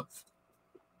setup.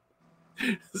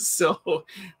 So,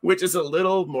 which is a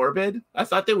little morbid. I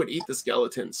thought they would eat the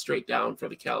skeletons straight down for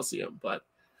the calcium, but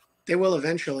they will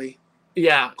eventually.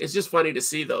 Yeah, it's just funny to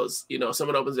see those. You know,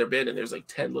 someone opens their bin and there's like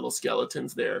 10 little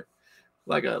skeletons there,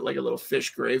 like a little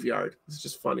fish graveyard. It's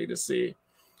just funny to see.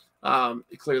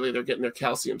 Clearly, they're getting their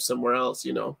calcium somewhere else.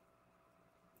 You know.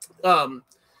 So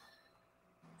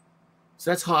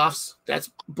that's Hoffs. That's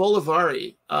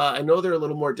Bolivari. I know they're a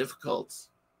little more difficult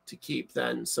to keep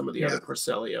than some of the other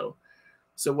Porcellio.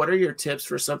 So, what are your tips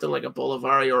for something like a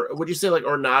Bolivari, or would you say like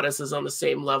Ornatus is on the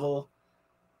same level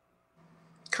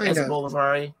as a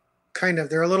Bolivari? Kind of.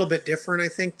 They're a little bit different, I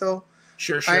think, though.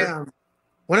 Sure.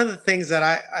 One of the things that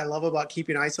I love about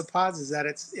keeping isopods is that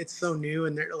it's so new,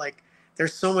 and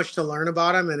there's so much to learn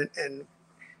about them, and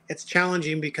it's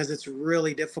challenging because it's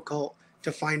really difficult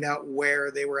to find out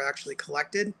where they were actually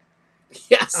collected.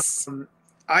 Yes.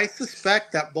 I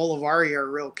suspect that Bolivari are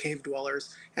real cave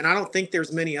dwellers, and I don't think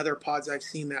there's many other pods I've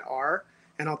seen that are.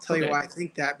 And I'll tell you why I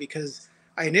think that, because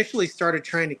I initially started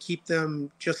trying to keep them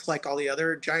just like all the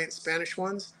other giant Spanish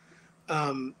ones.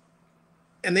 And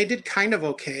they did kind of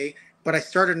okay, but I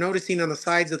started noticing on the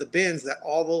sides of the bins that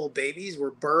all the little babies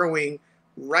were burrowing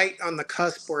right on the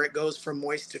cusp where it goes from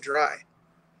moist to dry.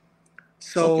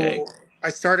 So I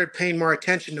started paying more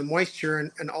attention to moisture,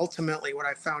 and ultimately what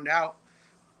I found out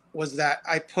was that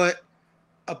I put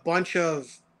a bunch of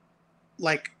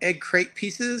like egg crate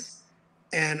pieces,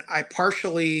 and I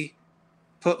partially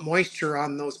put moisture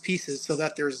on those pieces so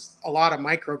that there's a lot of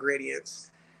microgradients.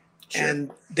 Sure.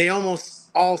 And they almost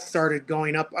all started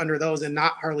going up under those and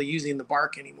not hardly using the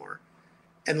bark anymore.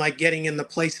 And like getting in the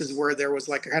places where there was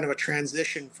like kind of a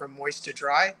transition from moist to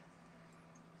dry.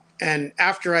 And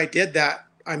after I did that,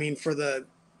 I mean, for the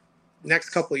next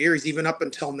couple of years, even up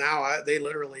until now,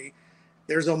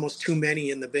 there's almost too many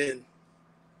in the bin.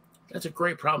 That's a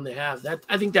great problem to have.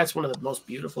 I think that's one of the most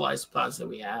beautiful isopods that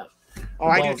we have. Oh,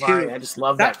 I do too. I just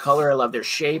love that color. I love their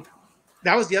shape.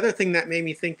 That was the other thing that made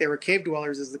me think they were cave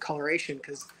dwellers, is the coloration.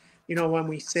 Because, you know, when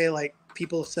we say like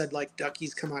people have said like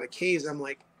duckies come out of caves, I'm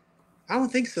like, I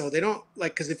don't think so. They don't,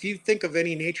 like, because if you think of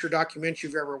any nature documentary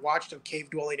you've ever watched of cave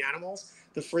dwelling animals,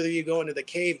 the further you go into the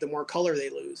cave, the more color they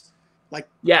lose. Like,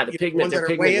 yeah, they're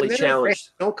pigmentally challenged.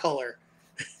 No color.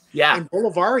 Yeah. And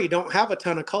Bolivari don't have a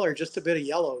ton of color, just a bit of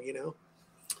yellow, you know?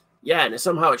 Yeah, and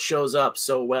somehow it shows up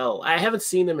so well. I haven't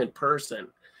seen them in person.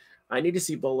 I need to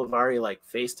see Bolivari like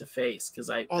face to face, because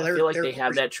I feel like they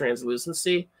have that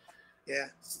translucency. Yeah.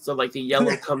 So like the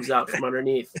yellow comes out from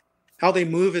underneath. How they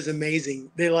move is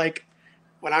amazing. They like,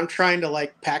 when I'm trying to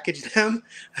like package them,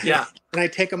 yeah, and I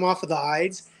take them off of the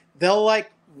hides, they'll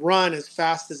like run as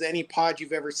fast as any pod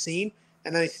you've ever seen,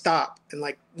 and then they stop and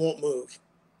like won't move.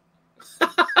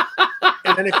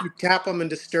 And then if you tap them and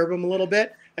disturb them a little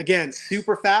bit, again,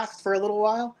 super fast for a little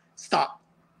while, stop.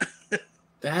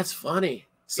 That's funny.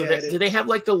 So do they have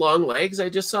like the long legs? I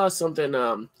just saw something.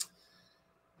 Who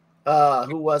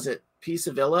was it? P.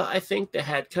 Sevilla, I think. They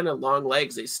had kind of long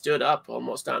legs. They stood up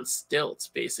almost on stilts,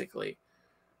 basically.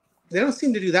 They don't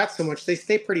seem to do that so much. They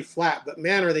stay pretty flat, but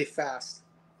man, are they fast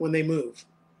when they move.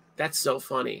 That's so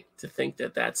funny to think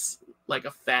that that's like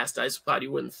a fast isopod.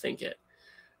 You wouldn't think it.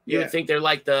 You would think they're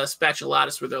like the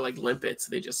Spatulatus, where they're like limpets.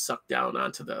 They just suck down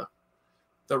onto the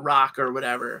rock or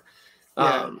whatever.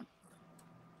 Yeah.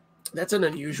 That's an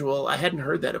unusual. I hadn't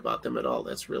heard that about them at all.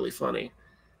 That's really funny.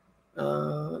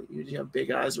 You have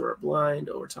big eyes or are blind.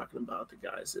 Oh, we're talking about the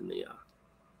guys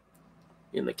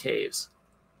in the caves.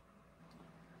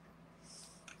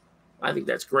 I think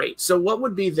that's great. So what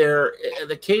would be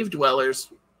the cave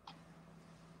dwellers?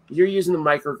 You're using the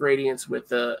microgradients with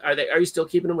the, are you still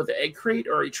keeping them with the egg crate,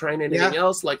 or are you trying anything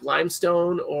else like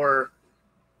limestone or?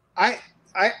 I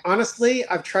honestly,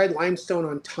 I've tried limestone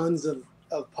on tons of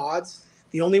pods.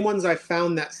 The only ones I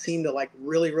found that seem to like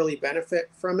really benefit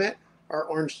from it are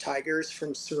orange tigers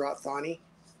from Surat Thani.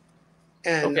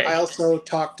 And I also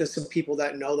talked to some people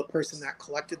that know the person that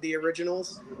collected the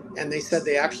originals, and they said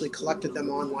they actually collected them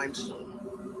on limestone.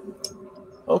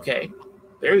 Okay,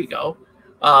 there you go.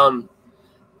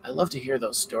 I love to hear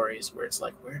those stories where it's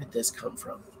like, where did this come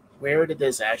from? Where did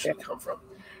this actually come from?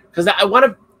 Because I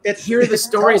want to hear the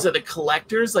stories of the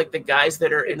collectors, like the guys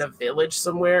that are in a village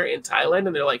somewhere in Thailand,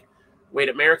 and they're like, wait,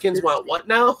 Americans want what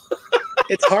now?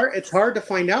 It's hard to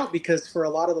find out, because for a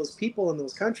lot of those people in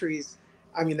those countries,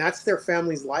 I mean, that's their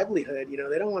family's livelihood. You know,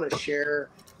 they don't want to share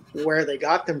where they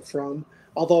got them from.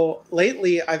 Although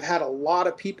lately I've had a lot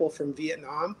of people from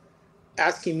Vietnam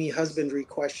asking me husbandry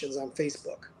questions on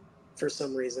Facebook for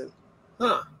some reason.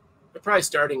 Huh. They're probably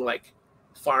starting like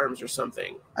farms or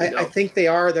something. I think they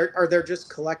are. They're just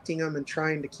collecting them and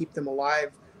trying to keep them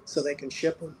alive so they can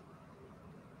ship them.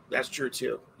 That's true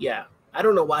too. Yeah. I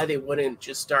don't know why they wouldn't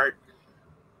just start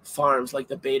farms like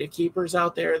the beta keepers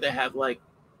out there that have, like,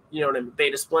 you know what I mean,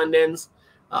 beta splendens,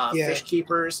 fish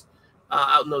keepers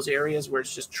out in those areas where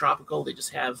it's just tropical. They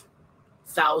just have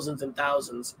thousands and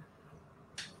thousands.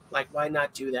 Like, why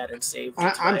not do that and save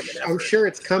time and effort? I'm sure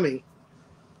it's coming.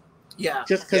 Yeah.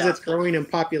 Just because it's growing in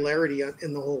popularity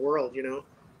in the whole world, you know.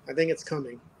 I think it's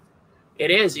coming. It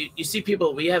is. You see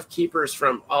people, we have keepers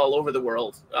from all over the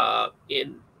world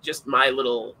in just my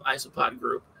little Isopod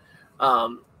group.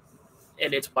 And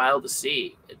it's wild to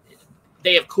see.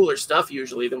 They have cooler stuff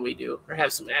usually than we do, or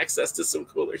have some access to some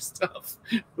cooler stuff.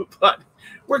 But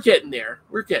we're getting there.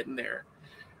 We're getting there.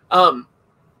 I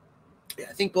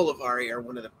think Bolivari are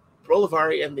one of the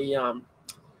Bolivari and the I'm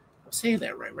saying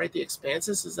that right? The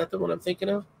Expanses, is that the one I'm thinking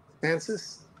of?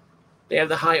 Expanses? They have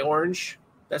the high orange.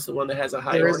 That's the one that has a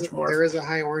high orange morph. There is a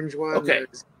high orange one. Okay.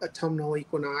 There's autumnal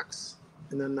equinox,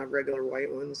 and then the regular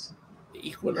white ones. The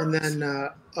equinox. And then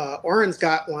Oren's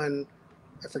got one.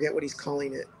 I forget what he's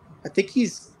calling it. I think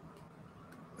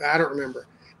I don't remember.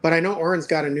 But I know Oren's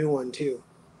got a new one too.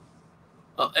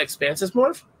 Expanses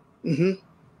morph? Mm-hmm.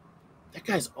 That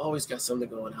guy's always got something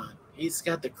going on. He's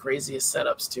got the craziest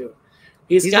setups too.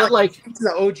 He's got like he's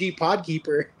the OG pod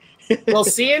keeper. Well,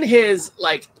 seeing his,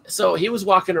 like, so he was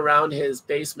walking around his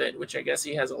basement, which I guess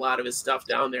he has a lot of his stuff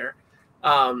down there,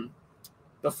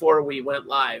 before we went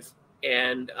live,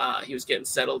 and he was getting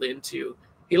settled into.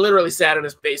 He literally sat on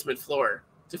his basement floor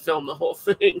to film the whole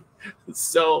thing.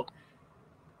 So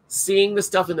seeing the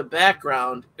stuff in the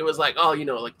background, it was like, oh, you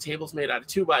know, like tables made out of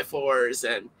 2x4s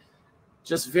and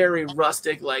just very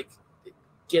rustic, like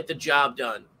get the job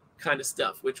done kind of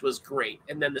stuff, which was great.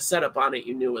 And then the setup on it,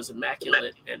 you knew, was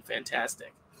immaculate and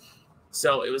fantastic.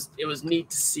 So it was neat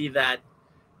to see that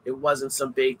it wasn't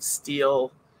some big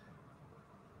steel,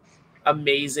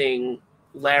 amazing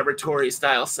laboratory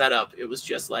style setup. It was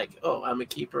just like, oh, I'm a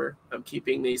keeper. I'm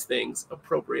keeping these things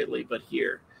appropriately, but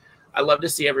here. I love to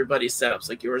see everybody's setups,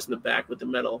 like yours in the back with the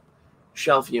metal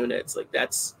shelf units. Like,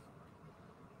 that's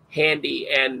handy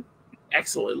and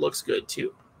excellent. It looks good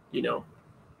too, you know.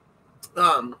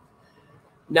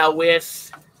 Now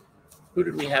with, who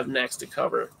did we have next to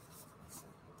cover?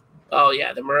 Oh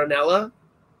yeah, the Murellenella.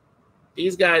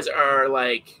 These guys are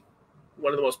like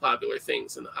one of the most popular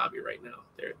things in the hobby right now.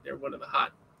 They're one of the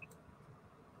hot.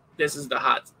 This is the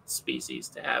hot species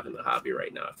to have in the hobby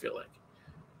right now, I feel like.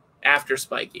 After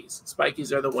spikies.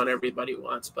 Spikies are the one everybody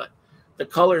wants, but the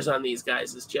colors on these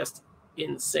guys is just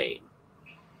insane.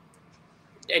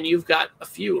 And you've got a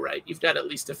few, right? You've got at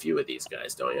least a few of these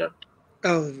guys, don't you?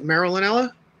 Oh,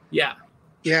 Murellenella? Yeah.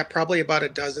 Yeah, probably about a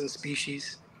dozen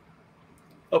species.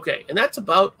 Okay, and that's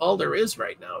about all there is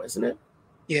right now, isn't it?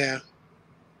 Yeah.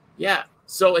 Yeah.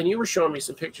 So, and you were showing me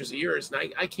some pictures of yours,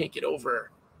 and I can't get over.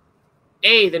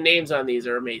 The names on these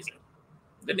are amazing.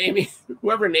 The naming,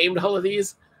 whoever named all of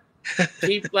these,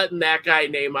 keep letting that guy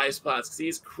name Isopods because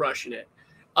he's crushing it.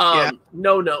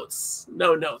 No notes.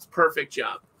 Perfect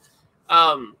job.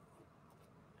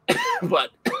 But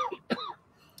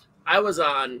I was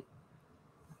on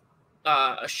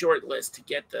a short list to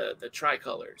get the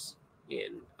tricolors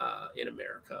in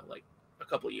America, like a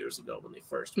couple of years ago when they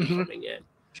first were coming in,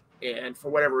 and for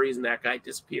whatever reason that guy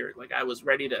disappeared. Like, I was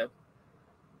ready to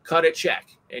cut a check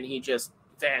and he just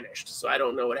vanished. So I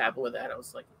don't know what happened with that. I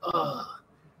was like, oh,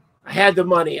 I had the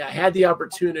money. I had the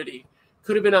opportunity.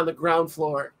 Could have been on the ground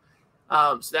floor.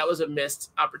 So that was a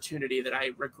missed opportunity that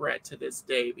I regret to this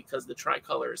day because the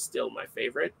tricolor is still my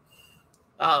favorite.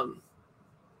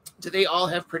 Do they all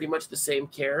have pretty much the same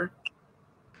care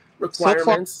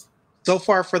requirements? So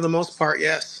far, for the most part,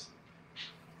 yes.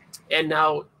 And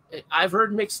now I've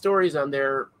heard mixed stories on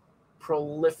their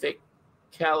prolificness.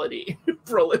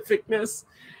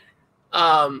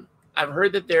 I've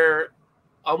heard that they're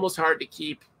almost hard to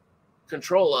keep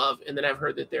control of, and then I've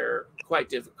heard that they're quite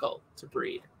difficult to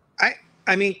breed.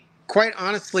 I mean, quite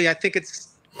honestly, I think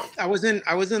it's. I was in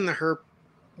the herp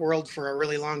world for a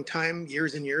really long time,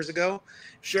 years and years ago.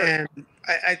 Sure. And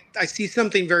I see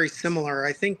something very similar.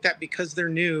 I think that because they're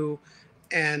new,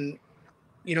 and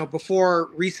before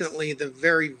recently, the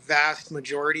very vast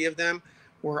majority of them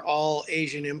were all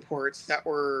Asian imports that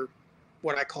were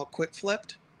what I call quick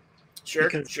flipped. Sure.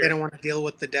 Because they don't want to deal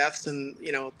with the deaths, and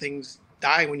things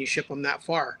die when you ship them that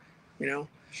far.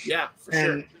 Yeah, for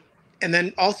sure. And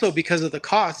then also because of the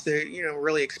cost, they're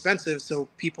really expensive. So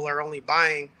people are only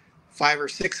buying 5 or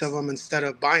 6 of them instead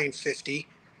of buying 50,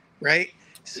 right?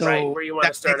 So right, where you want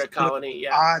to start a colony,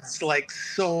 yeah. Odds like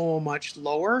so much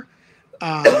lower.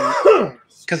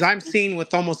 Because I'm seeing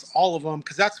with almost all of them,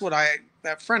 because that's what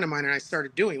that friend of mine and I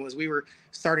started doing was we were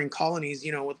starting colonies,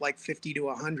 with like 50 to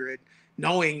 100,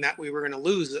 knowing that we were going to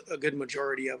lose a good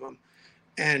majority of them.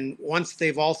 And once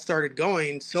they've all started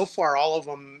going, so far all of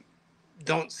them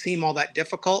don't seem all that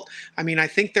difficult. I mean, I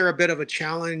think they're a bit of a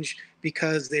challenge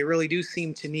because they really do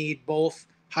seem to need both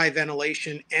high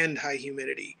ventilation and high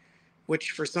humidity,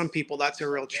 which for some people that's a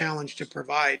real challenge to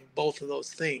provide both of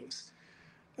those things.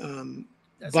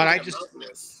 But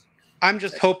I'm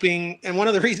just hoping, and one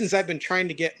of the reasons I've been trying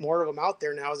to get more of them out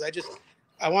there now is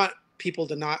I want people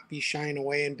to not be shying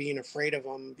away and being afraid of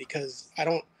them, because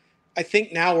I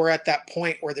think now we're at that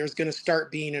point where there's going to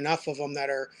start being enough of them that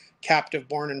are captive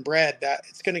born and bred that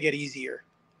it's going to get easier.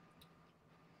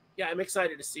 Yeah, I'm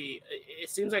excited to see.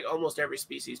 It seems like almost every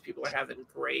species people are having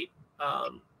great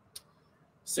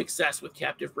success with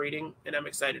captive breeding, and I'm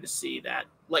excited to see that,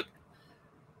 like,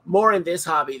 more in this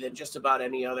hobby than just about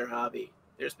any other hobby.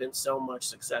 There's been so much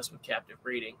success with captive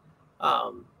breeding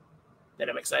that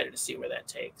I'm excited to see where that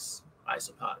takes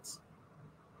isopods.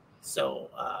 So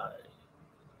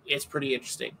it's pretty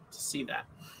interesting to see that.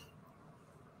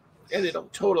 And it'll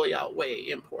totally outweigh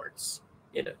imports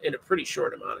in a pretty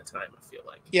short amount of time, I feel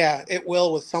like. Yeah, it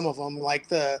will with some of them, like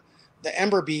the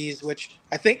ember bees, which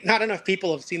I think not enough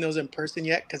people have seen those in person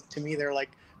yet, because to me they're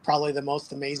like probably the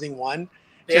most amazing one.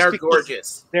 They are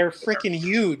gorgeous. They're freaking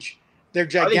huge. They're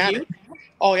gigantic. Are they huge?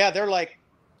 Oh yeah, they're like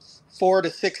 4 to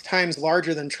 6 times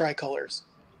larger than tricolors.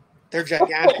 They're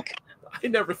gigantic. I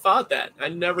never thought that.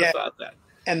 Thought that.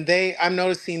 And I'm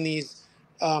noticing these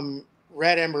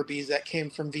red ember bees that came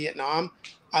from Vietnam.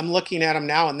 I'm looking at them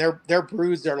now, and their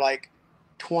broods are like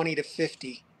 20 to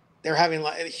 50. They're having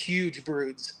like huge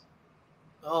broods.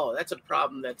 Oh, that's a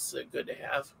problem that's good to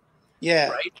have. Yeah.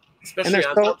 Right? Especially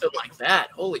on something like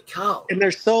that. Holy cow. And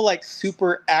they're so like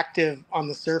super active on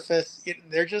the surface.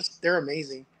 They're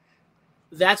amazing.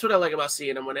 That's what I like about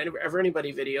seeing them. Whenever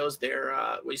anybody videos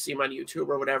we see them on YouTube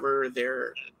or whatever,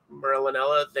 their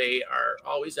Murellenella, they are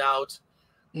always out.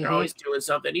 They're always doing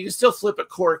something. You can still flip a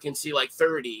cork and see like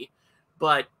 30,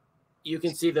 but you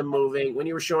can see them moving. When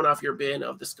you were showing off your bin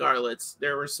of the scarlets,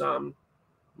 there were some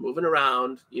moving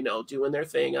around, doing their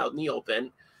thing out in the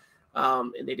open,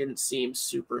 and they didn't seem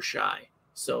super shy.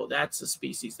 So that's a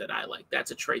species that I like.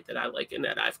 That's a trait that I like and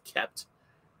that I've kept.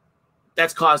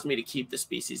 That's caused me to keep the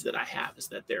species that I have, is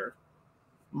that they're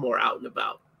more out and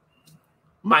about,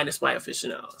 minus my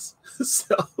Officinellus,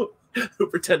 so who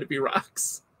pretend to be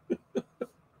rocks.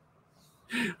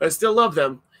 I still love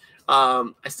them.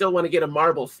 I still want to get a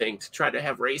marble thing to try to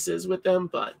have races with them,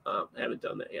 but I haven't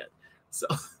done that yet. So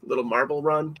little marble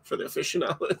run for the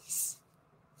Officinellus.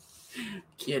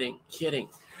 Kidding.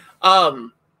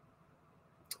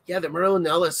 Yeah, the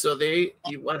Murellenella, so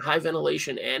you want high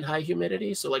ventilation and high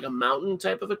humidity, so like a mountain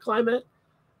type of a climate?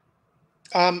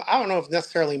 I don't know if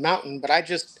necessarily mountain, but I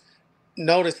just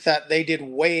noticed that they did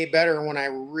way better when I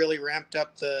really ramped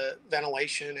up the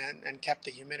ventilation and kept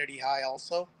the humidity high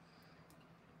also.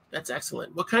 That's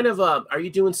excellent. What kind of, are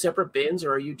you doing separate bins,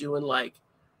 or are you doing like,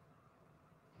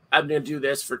 I'm going to do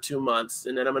this for 2 months,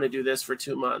 and then I'm going to do this for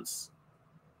 2 months?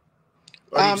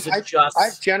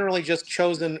 I've generally just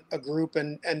chosen a group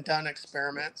and done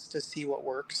experiments to see what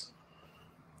works.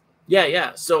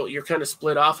 Yeah. So you're kind of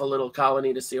split off a little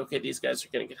colony to see, okay, these guys are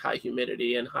going to get high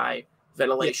humidity and high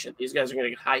ventilation. Yeah. These guys are going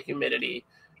to get high humidity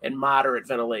and moderate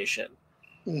ventilation.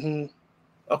 Mm-hmm.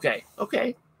 Okay.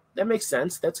 That makes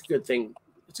sense. That's a good thing.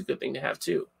 It's a good thing to have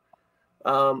too.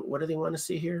 What do they want to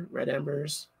see here? Red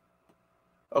embers.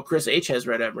 Oh, Chris H has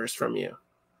red embers from you.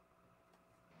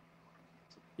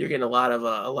 You're getting a lot of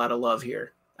love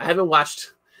here. I haven't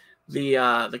watched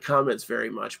the comments very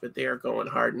much, but they are going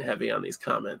hard and heavy on these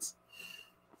comments.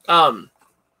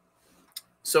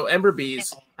 So ember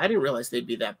bees, I didn't realize they'd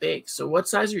be that big. So what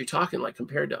size are you talking, like,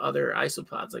 compared to other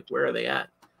isopods? Like, where are they at?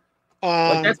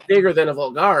 Like, that's bigger than a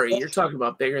Vulgari. You're talking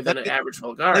about bigger than an average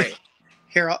Vulgari.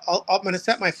 Here, I'm going to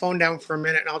set my phone down for a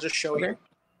minute, and I'll just show you.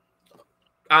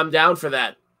 I'm down for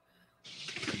that.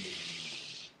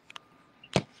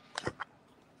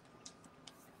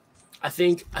 I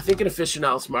think an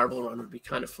Aficionados marble run would be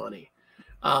kind of funny.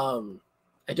 I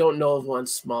don't know of one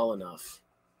small enough.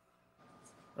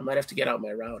 I might have to get out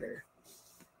my router,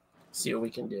 see what we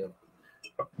can do.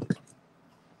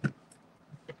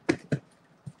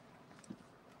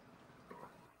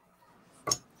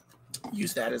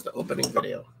 Use that as the opening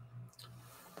video.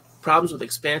 Problems with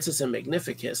Expansus and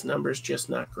Magnificus. Numbers just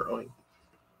not growing.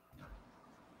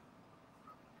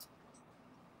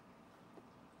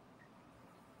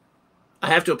 I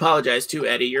have to apologize too,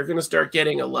 Eddie. You're going to start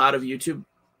getting a lot of YouTube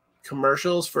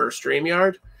commercials for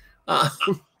StreamYard.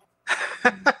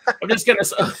 I'm just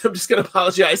gonna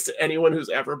apologize to anyone who's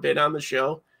ever been on the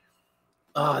show.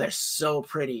 Oh, they're so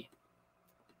pretty.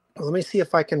 Well, let me see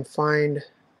if I can find.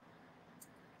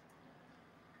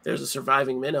 There's a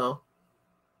surviving minnow.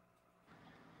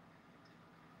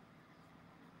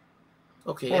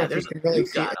 Okay, yeah, there's really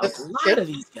a lot of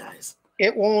these guys.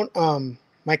 It won't.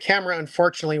 My camera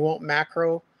unfortunately won't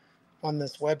macro on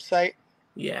this website.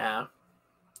 Yeah,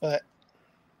 but.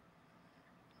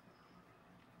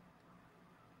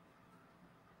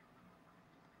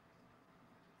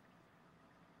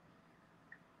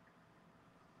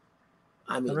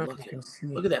 I mean,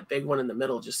 look at that big one in the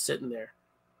middle, just sitting there,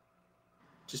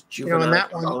 just juvenile. And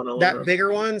that one, that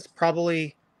bigger one's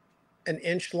probably an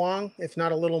inch long, if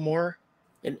not a little more.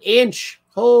 An inch?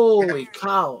 Holy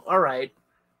cow! All right,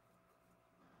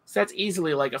 so that's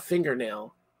easily like a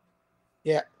fingernail.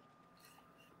 Yeah.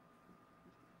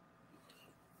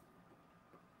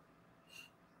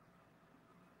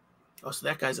 Oh, so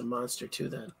that guy's a monster too,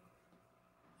 then.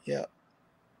 Yeah.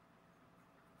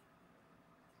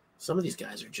 Some of these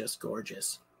guys are just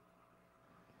gorgeous.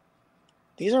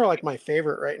 These are like my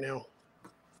favorite right now.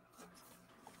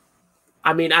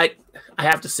 I mean, I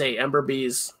have to say, Ember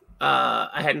Bees, I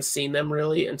hadn't seen them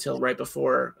really until right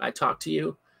before I talked to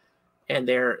you. And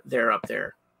they're up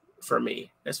there for me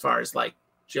as far as like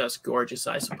just gorgeous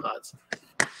isopods.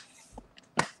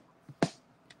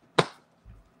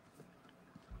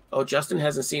 Oh, Justin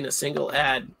hasn't seen a single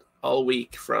ad all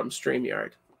week from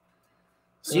StreamYard.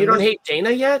 So you don't hate Dana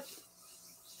yet?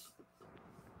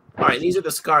 All right, these are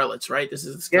the Scarlets, right? This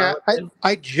is the Scarlet. Yeah,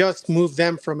 I just moved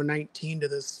them from a 19 to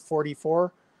this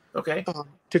 44. Okay.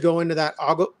 To go into that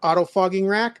auto fogging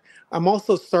rack. I'm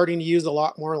also starting to use a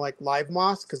lot more like live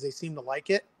moss because they seem to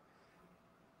like it.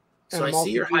 So I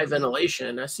see your high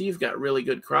ventilation. I see you've got really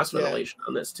good cross ventilation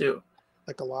on this too.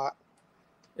 Like a lot.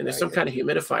 And there's some kind of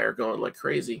humidifier going like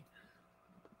crazy.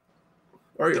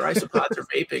 Or your isopods are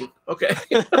vaping. Okay.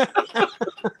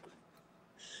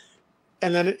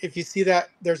 And then if you see that,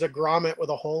 there's a grommet with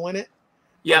a hole in it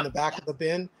on the back of the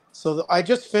bin. So I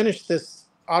just finished this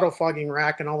auto fogging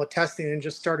rack and all the testing and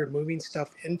just started moving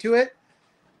stuff into it.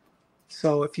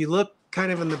 So if you look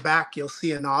kind of in the back, you'll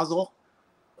see a nozzle.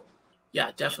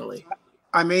 Yeah, definitely.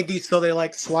 I made these so they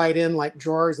like slide in like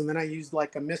drawers, and then I used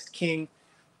like a Mist King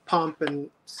pump and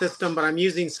system, but I'm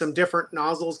using some different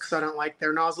nozzles because I don't like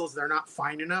their nozzles. They're not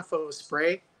fine enough of a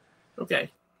spray. Okay.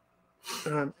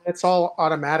 It's all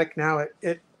automatic now.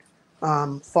 It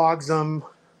fogs them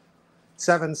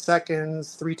 7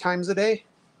 seconds 3 times a day.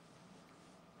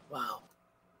 Wow.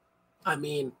 I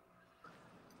mean,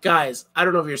 guys, I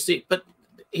don't know if you're seeing, but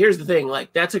here's the thing.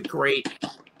 Like, that's a great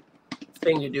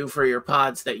thing to do for your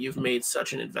pods that you've made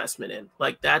such an investment in.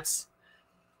 Like, that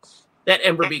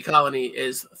Ember Bee colony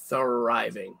is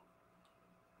thriving.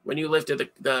 When you lifted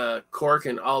the cork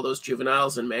and all those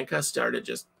juveniles and mancas started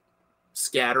just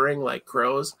scattering like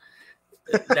crows,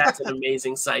 that's an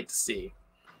amazing sight to see.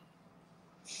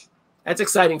 That's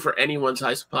exciting for anyone's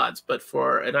isopods, but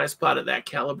for an isopod of that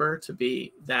caliber to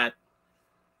be that,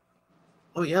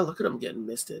 oh yeah, look at them getting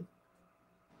misted.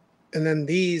 And then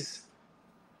these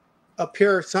up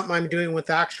here, something I'm doing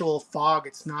with actual fog.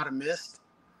 It's not a mist.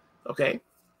 Okay.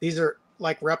 These are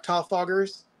like reptile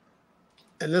foggers,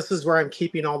 and this is where I'm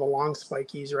keeping all the long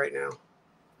spikies right now.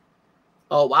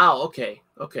 Oh wow, okay.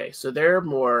 Okay, so they're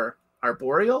more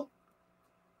arboreal?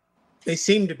 They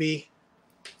seem to be.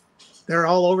 They're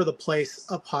all over the place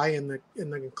up high in the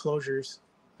enclosures.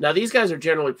 Now these guys are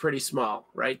generally pretty small,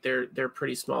 right? They're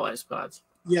pretty small isopods.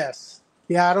 Yes.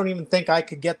 Yeah, I don't even think I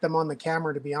could get them on the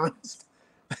camera, to be honest.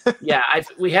 Yeah,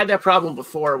 we had that problem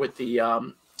before with the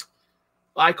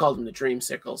I called them the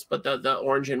dreamsicles, but the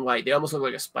orange and white, they almost look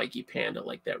like a spiky panda,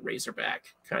 like that razorback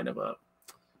kind of a.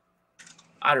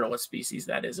 I don't know what species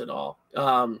that is at all.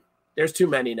 There's too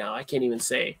many now. I can't even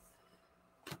say.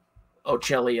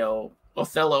 Ocellio,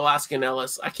 Othello,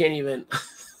 Oscenellus. I can't even.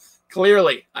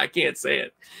 Clearly, I can't say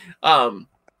it. I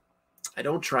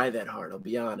don't try that hard. I'll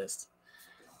be honest.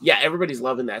 Yeah, everybody's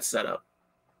loving that setup.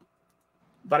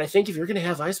 But I think if you're going to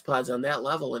have isopods on that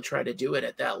level and try to do it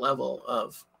at that level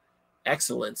of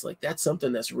excellence, like that's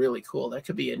something that's really cool. That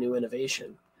could be a new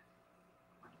innovation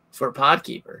for pod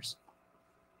keepers.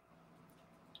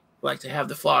 Like to have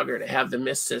the fogger, to have the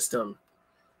mist system.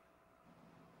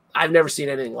 I've never seen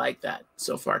anything like that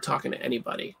so far, talking to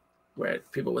anybody, where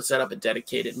people would set up a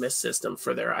dedicated mist system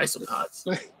for their isopods.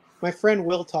 My friend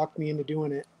Will talked me into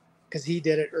doing it because he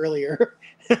did it earlier.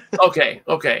 Okay.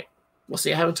 Well,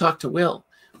 see, I haven't talked to Will,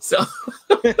 so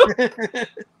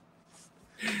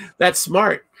that's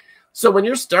smart. So when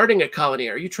you're starting a colony,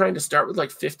 are you trying to start with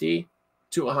like 50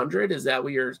 to 100? Is that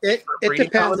what you're? It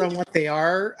depends on what they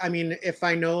are. I mean, if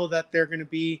I know that they're going to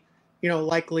be,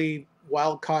 likely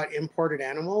wild caught imported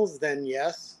animals, then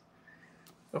yes.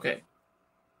 Okay.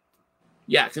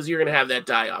 Yeah, because you're going to have that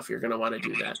die off. You're going to want to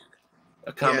do that,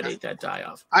 accommodate that die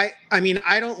off. I mean,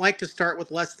 I don't like to start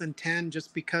with less than 10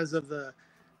 just because of the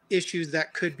issues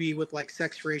that could be with like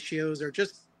sex ratios or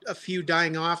just a few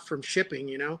dying off from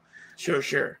shipping, Sure.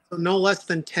 So no less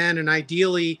than 10 and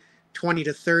ideally 20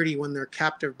 to 30 when they're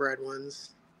captive bred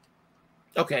ones.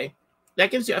 Okay. I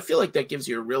feel like that gives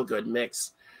you a real good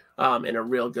mix and a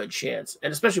real good chance.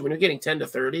 And especially when you're getting 10 to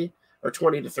 30 or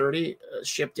 20 to 30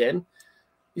 shipped in,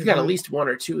 you've got at least one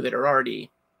or two that are already,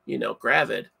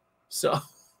 gravid. So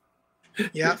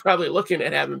you're probably looking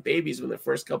at having babies in the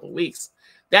first couple of weeks.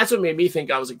 That's what made me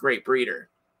think I was a great breeder,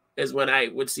 is when I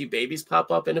would see babies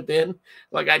pop up in a bin.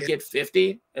 Like I'd get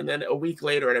 50, and then a week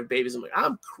later I'd have babies. I'm like,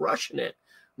 I'm crushing it.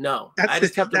 No, I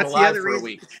just kept them alive for a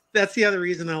week. That's the other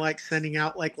reason I like sending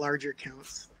out like larger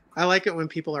counts. I like it when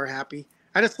people are happy.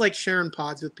 I just like sharing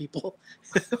pods with people.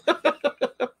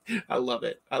 I love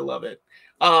it.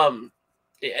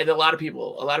 And a lot of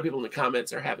people in the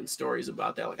comments are having stories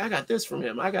about that. Like, I got this from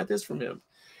him.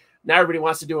 Now everybody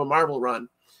wants to do a marble run.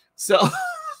 So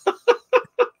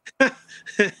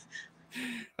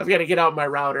I've got to get out my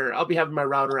router. I'll be having my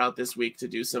router out this week to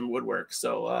do some woodwork.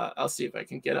 So I'll see if I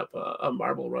can get up a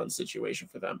marble run situation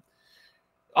for them.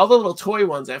 All the little toy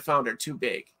ones I found are too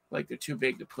big. Like they're too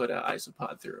big to put an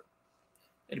isopod through.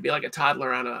 It'd be like a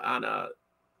toddler on a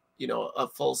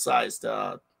full-sized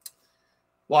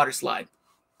water slide.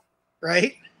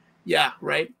 Right? Yeah,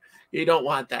 right. You don't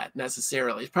want that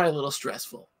necessarily. It's probably a little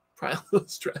stressful.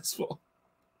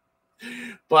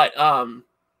 But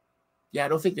yeah, I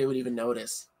don't think they would even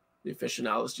notice. The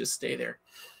aficionados just stay there.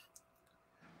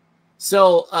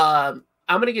 So I'm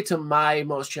going to get to my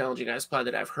most challenging isopod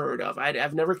that I've heard of.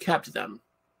 I've never kept them,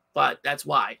 but that's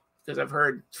why, because I've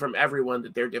heard from everyone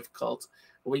that they're difficult.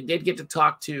 We did get to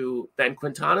talk to Ben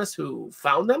Quintanas, who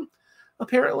found them,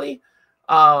 apparently.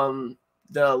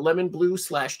 The lemon blue /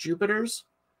 Jupiters.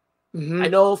 I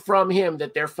know from him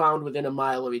that they're found within a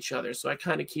mile of each other, so I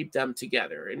kind of keep them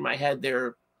together. In my head,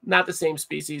 they're not the same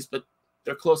species, but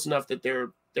they're close enough that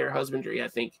their husbandry, I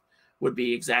think, would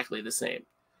be exactly the same.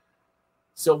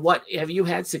 So what, have you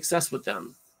had success with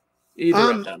them?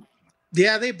 Either of them?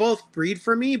 Yeah, they both breed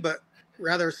for me, but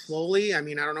rather slowly. I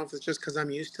mean, I don't know if it's just because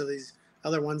I'm used to these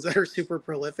other ones that are super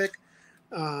prolific.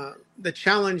 The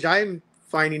challenge I'm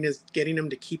finding is getting them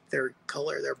to keep their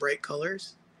bright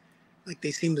colors. Like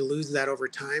they seem to lose that over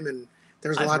time, and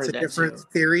there's lots of different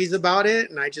theories about it,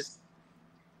 and I just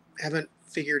haven't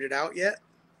figured it out yet.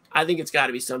 I think it's got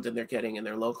to be something they're getting in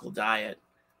their local diet.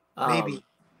 Maybe.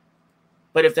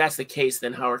 But if that's the case,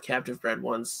 then how are captive bred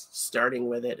ones starting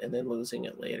with it and then losing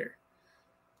it later?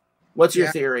 What's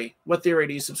your theory? What theory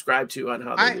do you subscribe to on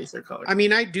how they lose their color? I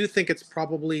mean, I do think it's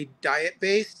probably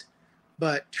diet-based,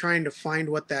 but trying to find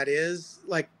what that is.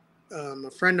 Like a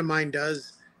friend of mine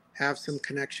does have some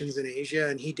connections in Asia,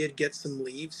 and he did get some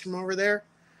leaves from over there.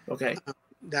 Okay.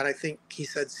 That I think he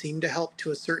said seemed to help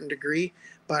to a certain degree,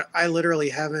 but I literally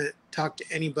haven't talked to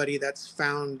anybody that's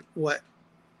found what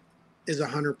is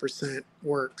 100%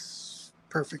 works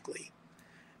perfectly.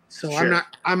 So sure.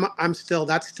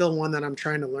 That's still one that I'm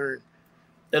trying to learn.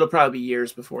 It'll probably be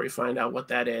years before we find out what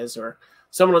that is, or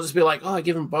someone will just be like, oh, I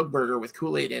give them bug burger with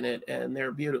Kool-Aid in it and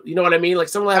they're beautiful. You know what I mean? Like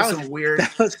someone will have some weird.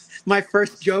 My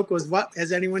first joke was, what,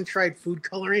 has anyone tried food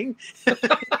coloring?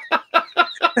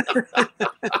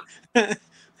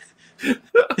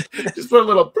 Just put a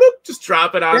little bloop, just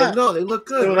drop it on them. No, they look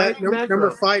good, so right?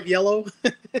 Number 5 yellow.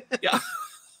 Yeah.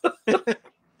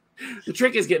 The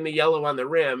trick is getting the yellow on the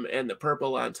rim and the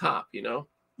purple on top, you know?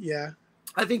 Yeah.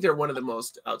 I think they're one of the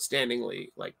most outstandingly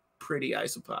like pretty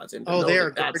isopods. And they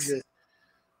are gorgeous.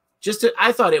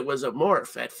 I thought it was a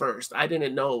morph at first. I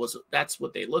didn't know that's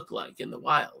what they look like in the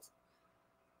wild.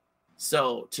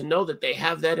 So to know that they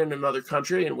have that in another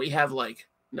country and we have like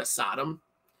Nasatum,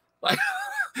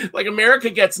 like America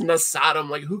gets Nasatum,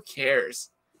 like who cares?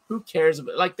 Who cares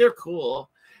about, like, they're cool,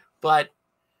 but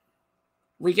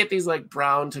we get these like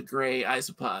brown to gray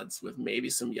isopods with maybe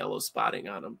some yellow spotting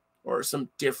on them or some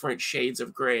different shades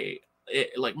of gray,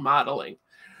 like modeling.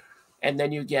 And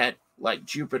then you get like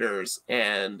Jupiters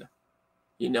and,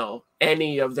 you know,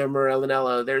 any of their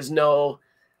Murellenella. There's no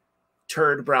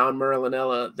turd brown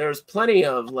Murellenella. There's plenty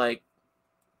of like,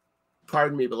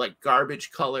 pardon me, but like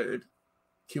garbage colored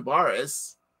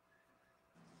Cubaris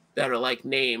that are like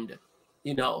named,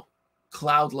 you know,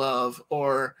 Cloud Love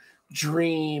or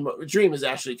Dream. Dream is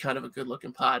actually kind of a good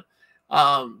looking pod.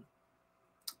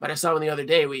 But I saw one the other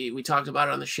day. We talked about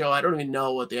it on the show. I don't even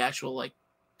know what the actual like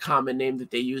common name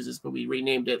that they use is, but we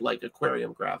renamed it like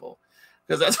aquarium gravel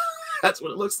because that's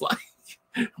what it looks like.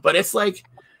 But it's like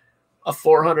a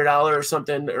 $400 or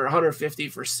something or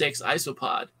 $150 for 6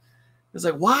 isopod. It's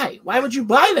like, why? Why would you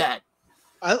buy that?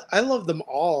 I love them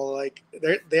all. Like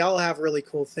they all have really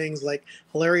cool things. Like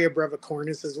Hilaria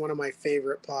brevicornis is one of my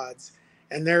favorite pods,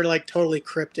 and they're like totally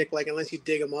cryptic. Like unless you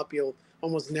dig them up, you'll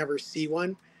almost never see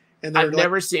one. And I've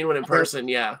never seen one in person.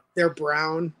 Yeah, they're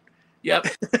brown. Yep.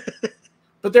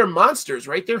 But they're monsters,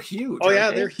 right? They're huge. Oh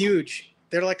yeah, they're huge.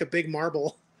 They're like a big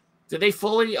marble. Do they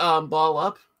fully ball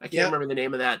up? I can't remember the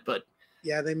name of that, but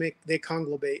yeah, they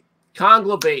conglobate.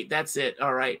 Conglobate, that's it.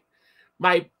 All right.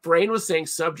 My brain was saying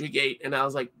subjugate, and I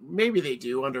was like, maybe they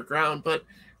do underground, but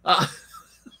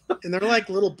and they're like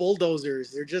little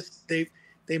bulldozers. They're just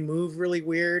they move really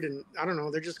weird, and I don't know,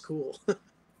 they're just cool.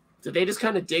 Do they just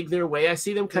kind of dig their way? I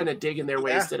see them kind of digging their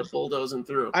way instead of bulldozing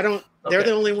through. I don't. Okay. They're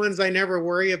the only ones I never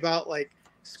worry about like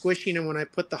squishing them when I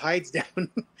put the hides down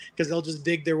because they'll just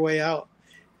dig their way out.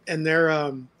 And they're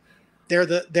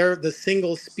the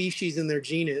single species in their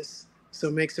genus, so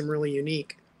it makes them really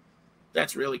unique.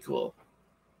 That's really cool.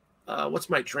 What's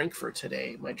my drink for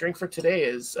today? My drink for today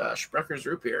is Sprecker's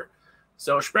root beer.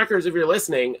 So Spreckers, if you're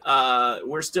listening,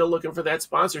 we're still looking for that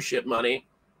sponsorship money.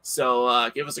 So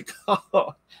give us a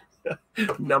call.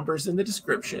 Numbers in the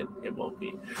description. It won't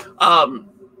be.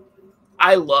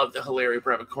 I love the Hilaria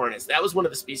brevicornis. That was one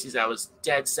of the species I was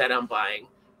dead set on buying.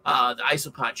 The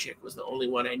isopod chick was the only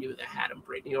one I knew that had them.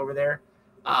 Brittany over there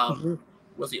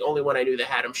was the only one I knew that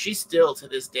had them. She still, to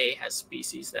this day, has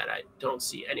species that I don't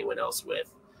see anyone else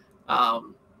with. I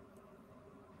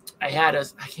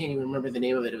can't even remember the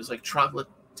name of it. It was like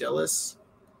Troglodilus.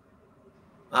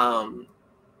 Troglodilus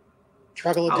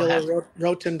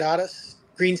rotundatus.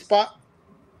 Green spot?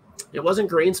 It wasn't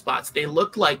green spots. They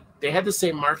looked like they had the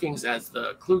same markings as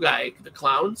the Kluggi, the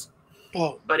clowns.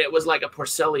 Oh. But it was like a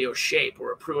Porcellio shape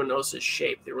or a Pruinosis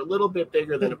shape. They were a little bit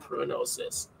bigger than a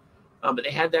Pruinosis. But they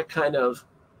had that kind of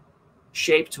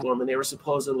shape to them, and they were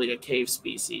supposedly a cave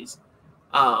species.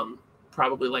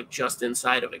 Probably like just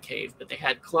inside of a cave. But they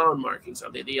had clown markings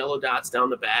on them. The yellow dots down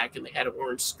the back, and they had an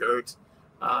orange skirt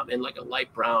and like a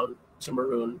light brown to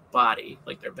maroon body,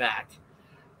 like their back.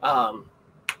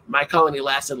 My colony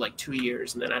lasted like 2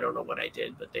 years, and then I don't know what I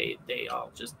did, but they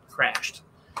all just crashed.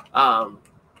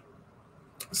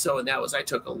 So and that was, I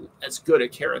took as good a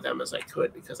care of them as I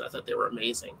could because I thought they were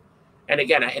amazing. And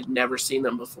again, I had never seen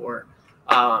them before.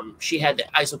 She had the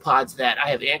isopods that I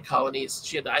have ant colonies.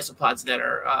 She had the isopods that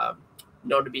are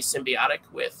known to be symbiotic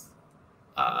with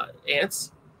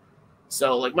ants.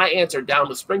 So like my ants are down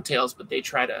with springtails, but they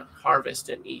try to harvest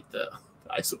and eat the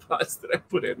isopods that I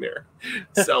put in there.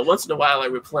 So once in a while I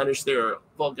replenish their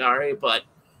vulgari, but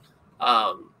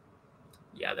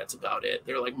yeah, that's about it.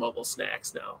 They're like mobile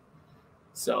snacks now.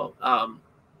 So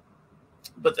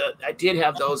but I did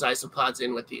have those isopods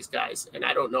in with these guys, and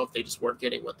I don't know if they just weren't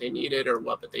getting what they needed or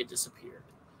what, but they disappeared.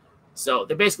 So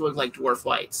they basically look like dwarf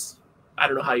whites. I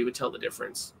don't know how you would tell the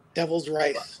difference. Devil's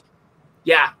rice. But,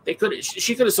 yeah, they could.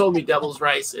 She could have sold me devil's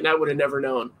rice, and I would have never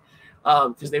known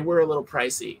because they were a little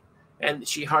pricey. And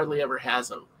she hardly ever has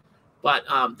them. But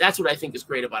that's what I think is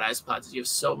great about isopods is you have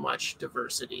so much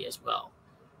diversity as well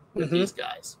with these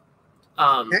guys.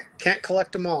 Can't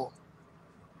collect them all.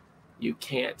 You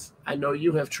can't. I know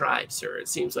you have tried, sir. It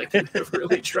seems like you have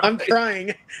really tried. I'm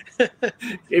trying.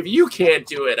 If you can't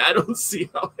do it, I don't see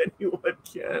how anyone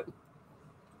can.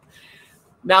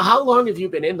 Now, how long have you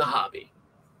been in the hobby?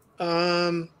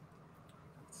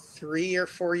 3 or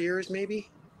 4 years, maybe.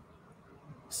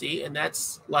 See, and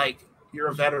that's like you're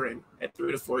a veteran at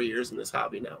 3 to 4 years in this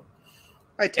hobby now.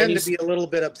 I tend to be a little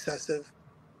bit obsessive.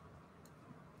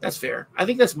 That's fair. I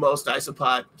think that's most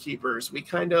isopod keepers. We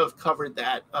kind of covered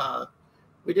that.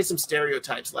 We did some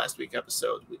stereotypes last week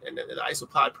episode, and the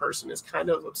isopod person is kind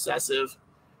of obsessive,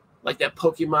 like that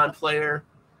Pokemon player.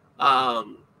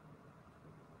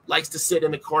 Likes to sit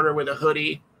in the corner with a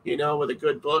hoodie, you know, with a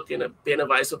good book and a bin of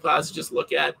isopods to just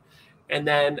look at. And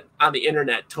then on the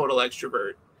internet, total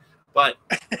extrovert. But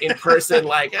in person,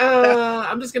 like,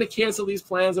 I'm just going to cancel these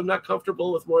plans. I'm not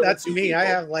comfortable with more That's than 2 me.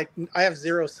 people. I have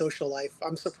zero social life.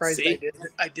 I'm surprised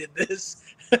I did this.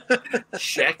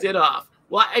 Checked it off.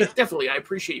 Well, I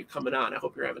appreciate you coming on. I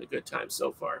hope you're having a good time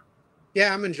so far.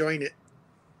 Yeah, I'm enjoying it.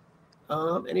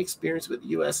 Any experience with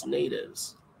U.S.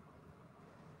 natives?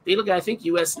 Beetle Guy, I think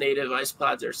U.S. native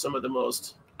isopods are some of the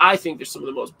most, I think they're some of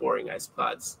the most boring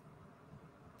isopods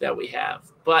that we have.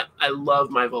 But I love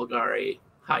my Vulgari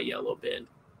high yellow bin.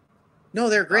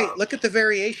 No, they're great. Look at the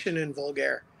variation in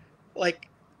Vulgare. Like,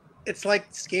 it's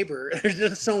like Scaber. There's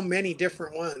just so many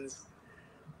different ones.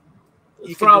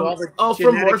 You can do all the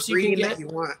from morphs you can get that you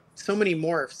want. So many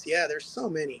morphs. Yeah, there's so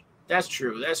many. That's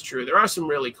true. That's true. There are some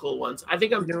really cool ones. I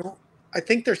think I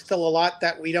think there's still a lot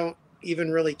that we don't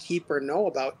even really keep or know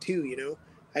about too. You know,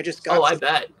 I just got I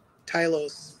bet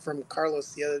Tylos from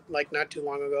Carlos not too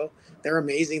long ago. They're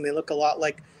amazing. They look a lot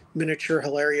like miniature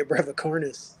Hilaria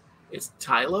brevicornis. It's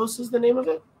Tylos is the name of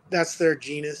it? That's their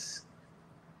genus.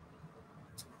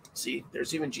 See,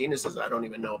 there's even genuses I don't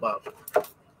even know about.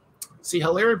 See,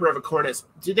 Hilaria brevicornis,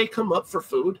 do they come up for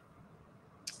food?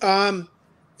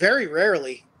 Very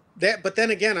rarely. But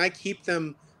then again, I keep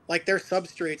them like their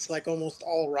substrates like almost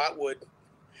all rotwood.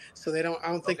 So I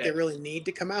don't think they really need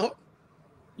to come out.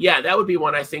 Yeah, that would be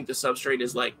one I think the substrate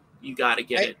is like you got to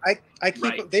get it. I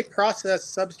keep them, they process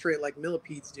substrate like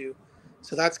millipedes do.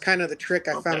 So that's kind of the trick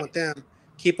I found with them.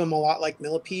 Keep them a lot like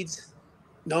millipedes.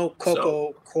 No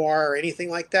cocoa coir or anything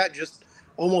like that. Just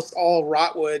almost all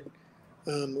rotwood,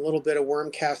 a little bit of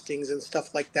worm castings and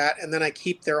stuff like that. And then I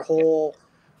keep their whole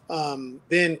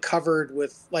bin covered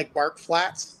with like bark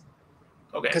flats.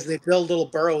 Okay. Because they build little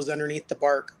burrows underneath the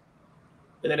bark.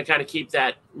 And then to kind of keep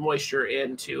that moisture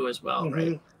in too as well,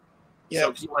 right? Yeah. So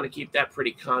because you want to keep that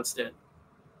pretty constant.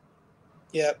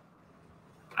 Yep.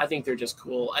 I think they're just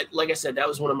cool. Like I said, that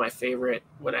was one of my favorite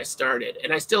when I started.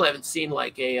 And I still haven't seen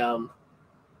like I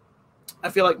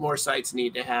feel like more sites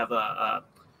need to have a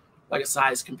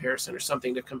size comparison or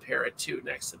something to compare it to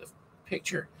next to the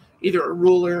picture. Either a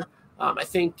ruler, I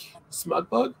think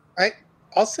Smugbug.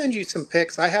 I'll send you some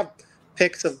pics. I have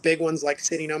pics of big ones like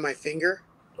sitting on my finger.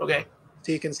 Okay.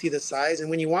 So you can see the size.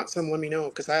 And when you want some, let me know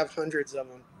because I have hundreds of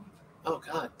them. Oh,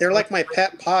 God. They're like my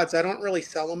pet pods. I don't really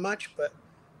sell them much, but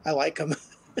I like them.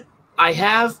 I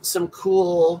have some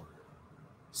cool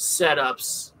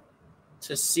setups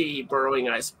to see burrowing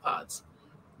isopods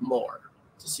more,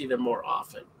 to see them more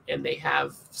often. And they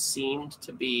have seemed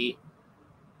to be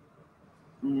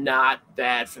not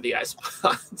bad for the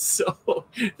isopods. So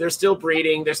they're still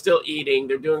breeding. They're still eating.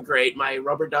 They're doing great. My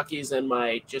rubber duckies and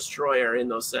my Gestroi are in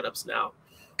those setups now.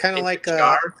 Kind of like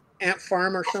a ant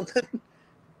farm or something.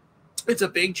 It's a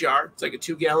big jar. It's like a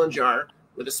 2-gallon jar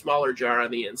with a smaller jar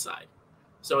on the inside.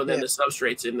 So then the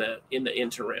substrate's in the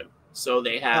interim. So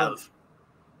they have,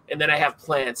 and then I have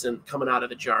plants and coming out of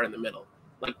the jar in the middle.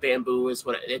 Like bamboo is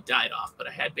what it died off, but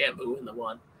I had bamboo in the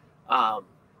one.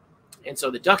 And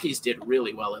so the duckies did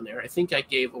really well in there. I think I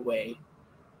gave away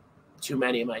too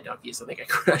many of my duckies. I think I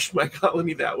crashed my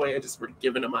colony that way. I just were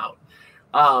giving them out.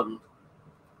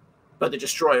 But the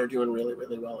Gestroi are doing really,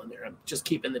 really well in there. I'm just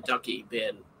keeping the ducky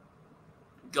bin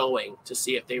going to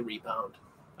see if they rebound.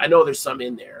 I know there's some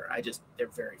in there. They're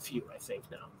very few, I think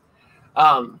now.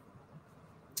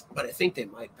 But I think they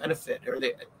might benefit,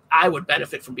 I would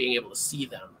benefit from being able to see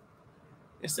them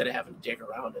instead of having to dig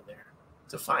around in there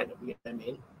to find them. You know what I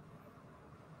mean?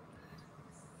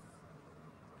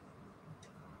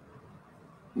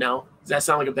 No? Does that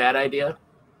sound like a bad idea?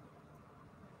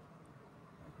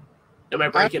 Am I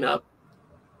breaking up?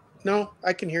 No,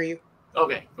 I can hear you.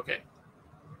 Okay.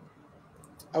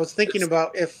 I was thinking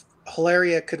about if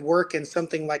Hilaria could work in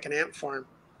something like an ant farm.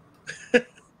 For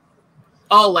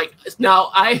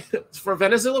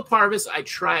Venuzillo Parvus, I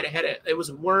tried. It was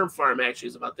a worm farm, actually. It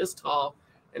was about this tall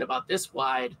and about this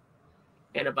wide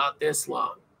and about this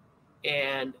long.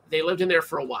 And they lived in there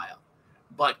for a while.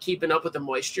 But keeping up with the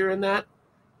moisture in that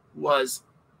was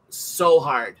so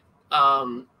hard.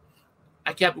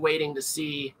 I kept waiting to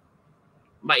see.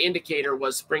 My indicator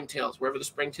was springtails, wherever the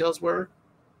springtails were.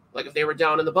 Like if they were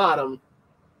down in the bottom,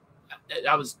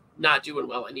 I was not doing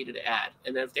well, I needed to add.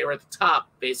 And then if they were at the top,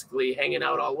 basically hanging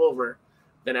out all over,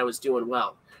 then I was doing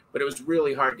well. But it was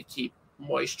really hard to keep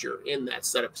moisture in that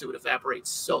setup because it would evaporate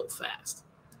so fast.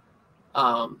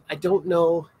 I don't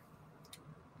know.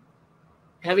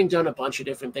 Having done a bunch of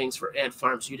different things for ant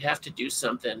farms, you'd have to do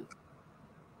something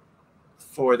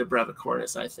for the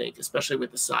brevicornis, I think, especially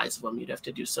with the size of them. You'd have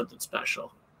to do something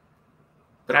special.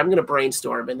 But I'm going to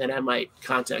brainstorm, and then I might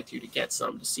contact you to get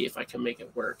some to see if I can make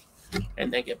it work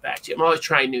and then get back to you. I'm always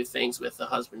trying new things with the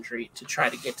husbandry to try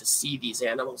to get to see these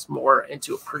animals more and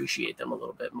to appreciate them a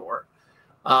little bit more.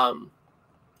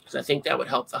 Because I think that would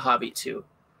help the hobby too.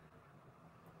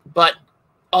 But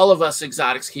all of us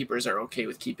exotics keepers are okay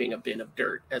with keeping a bin of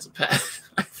dirt as a pet.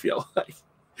 I feel like,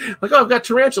 oh, I've got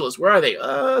tarantulas. Where are they?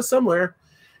 Somewhere.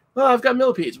 Oh, I've got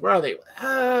millipedes. Where are they?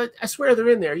 I swear they're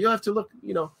in there. You'll have to look,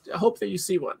 I hope that you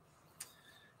see one.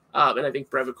 And I think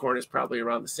brevicorn is probably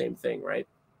around the same thing, right?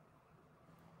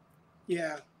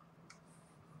 Yeah.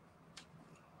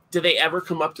 Do they ever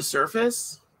come up to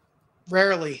surface?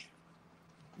 Rarely.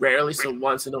 Rarely, so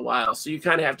once in a while. So you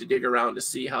kind of have to dig around to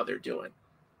see how they're doing.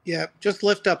 Yeah, just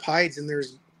lift up hides and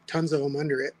there's tons of them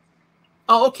under it.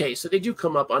 Oh, okay. So they do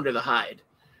come up under the hide.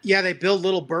 Yeah, they build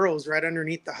little burrows right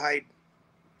underneath the hide.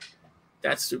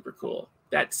 That's super cool.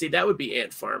 That would be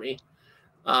ant farmy.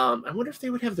 I wonder if they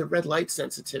would have the red light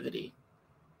sensitivity.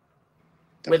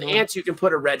 With ants, you can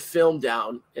put a red film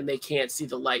down, and they can't see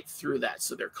the light through that,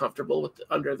 so they're comfortable with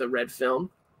under the red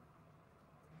film.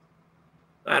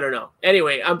 I don't know.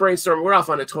 Anyway, I'm brainstorming. We're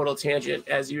off on a total tangent,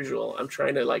 as usual. I'm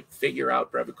trying to figure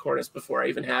out brevicornis before I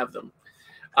even have them.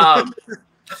 I'll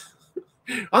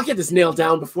get this nailed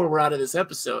down before we're out of this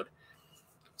episode.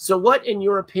 So what, in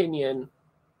your opinion,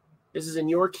 this is in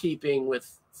your keeping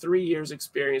with 3 years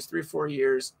experience, 3 or 4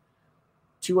 years,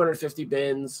 250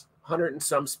 bins, 100 and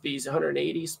some species,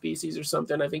 180 species or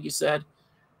something, I think you said.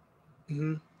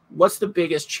 Mm-hmm. What's the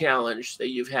biggest challenge that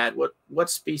you've had? What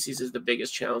species is the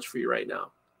biggest challenge for you right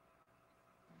now?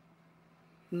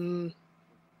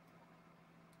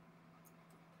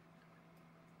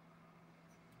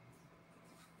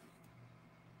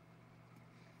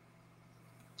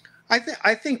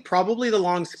 I think probably the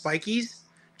long spikies,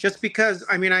 just because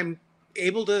I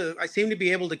seem to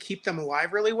be able to keep them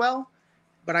alive really well,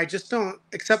 but I just don't,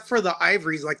 except for the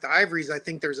ivories. Like the ivories, I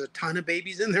think there's a ton of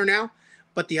babies in there now,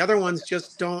 but the other ones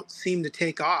just don't seem to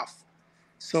take off.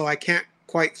 So I can't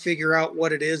quite figure out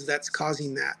what it is that's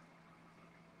causing that.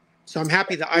 So I'm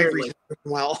happy the ivories are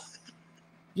doing well.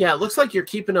 Yeah, it looks like you're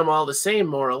keeping them all the same,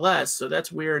 more or less. So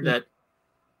that's weird that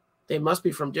they must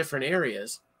be from different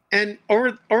areas. And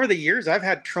over the years, I've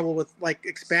had trouble with,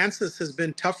 expansus has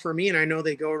been tough for me, and I know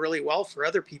they go really well for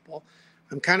other people.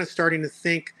 I'm kind of starting to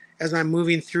think, as I'm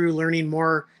moving through learning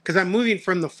more, because I'm moving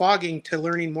from the fogging to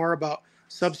learning more about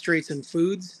substrates and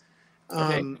foods.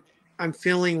 Okay. I'm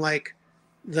feeling like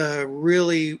the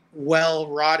really well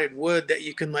rotted wood that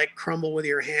you can crumble with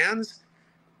your hands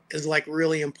is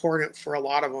really important for a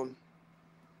lot of them.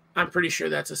 I'm pretty sure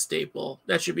that's a staple.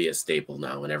 That should be a staple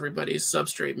now in everybody's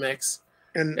substrate mix.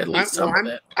 And at least some of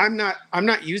it. I'm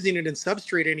not using it in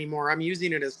substrate anymore. I'm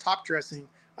using it as top dressing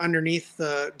underneath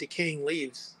the decaying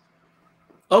leaves.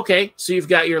 Okay, so you've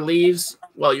got your leaves,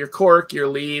 your cork, your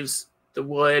leaves, the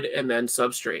wood, and then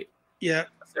substrate. Yeah.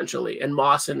 Essentially, and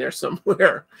moss in there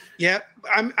somewhere. Yeah,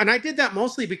 and I did that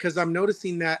mostly because I'm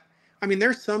noticing that,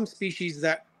 there's some species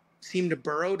that seem to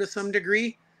burrow to some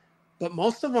degree, but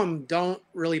most of them don't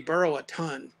really burrow a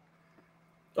ton.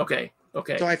 Okay.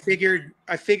 So I figured,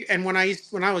 and when I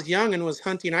was young and was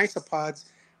hunting isopods,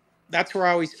 that's where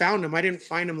I always found them. I didn't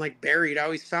find them buried. I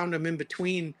always found them in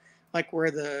between,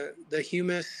 where the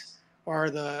humus or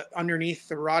the underneath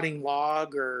the rotting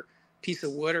log or piece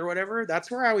of wood or whatever.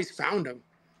 That's where I always found them.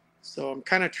 So I'm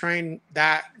kind of trying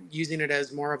that, using it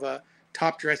as more of a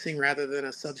top dressing rather than a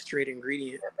substrate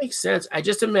ingredient. That makes sense. I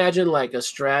just imagine a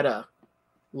strata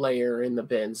layer in the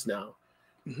bins now.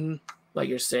 Mm-hmm. Like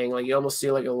you're saying, you almost see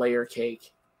a layer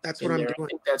cake. That's what I'm doing. I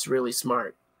think that's really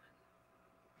smart.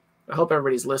 I hope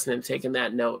everybody's listening and taking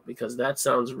that note, because that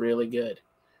sounds really good.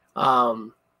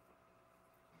 To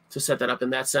set that up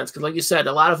in that sense. Because like you said,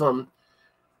 a lot of them,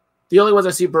 the only ones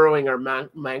I see burrowing are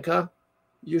manca,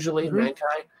 usually, manchi.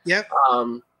 Yeah.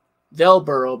 They'll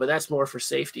burrow, but that's more for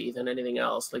safety than anything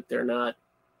else. They're not,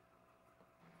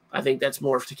 I think that's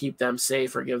more to keep them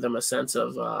safe or give them a sense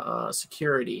of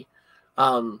security.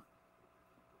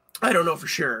 I don't know for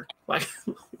sure.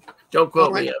 Don't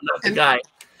quote me. I'm not the guy.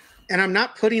 And I'm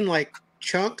not putting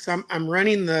chunks. I'm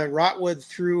running the rotwood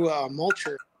through a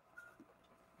mulcher.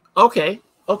 Okay.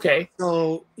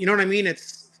 So you know what I mean?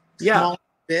 It's small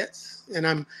bits, and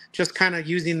I'm just kind of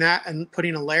using that and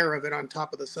putting a layer of it on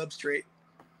top of the substrate.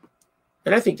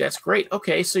 And I think that's great.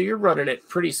 Okay, so you're running it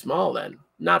pretty small then.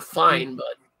 Not fine,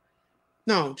 but...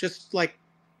 No, just like,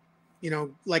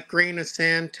 like grain of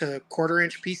sand to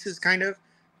 1/4-inch pieces, kind of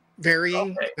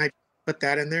varying. Okay. I put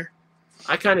that in there.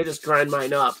 I kind of just grind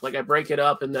mine up. Like I break it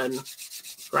up and then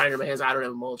grind in my hands. I don't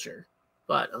have a mulcher,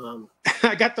 but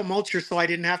I got the mulcher, so I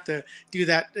didn't have to do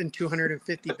that in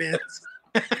 250 bins.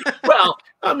 Well,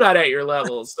 I'm not at your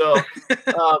level, so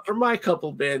for my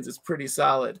couple bins, it's pretty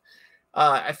solid.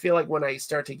 I feel like when I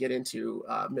start to get into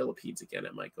millipedes again,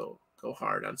 I might go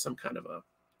hard on some kind of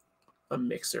a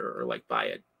mixer, or like buy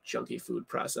a chunky food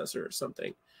processor or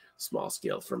something small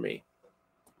scale for me.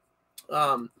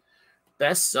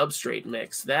 Best substrate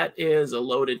mix. That is a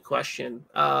loaded question.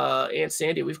 Aunt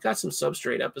Sandy, we've got some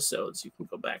substrate episodes you can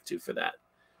go back to for that.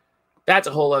 That's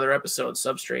a whole other episode.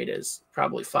 Substrate is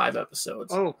probably 5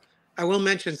 episodes. Oh, I will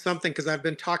mention something because I've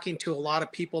been talking to a lot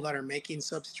of people that are making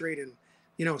substrate and,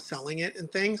 selling it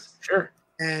and things. Sure.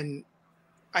 And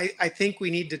I think we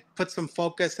need to put some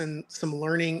focus and some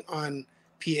learning on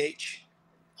pH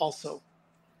also.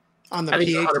 On the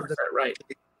pH. 100% right.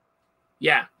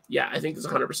 Yeah, I think it's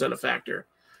 100% a factor,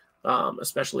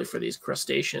 especially for these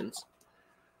crustaceans,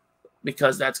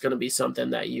 because that's going to be something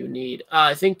that you need.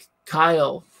 I think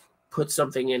Kyle put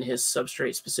something in his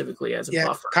substrate specifically as a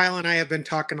buffer. Kyle and I have been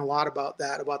talking a lot about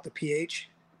that, about the pH.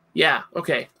 Yeah,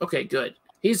 okay, good.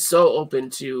 He's so open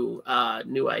to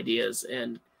new ideas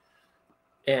and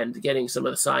getting some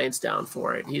of the science down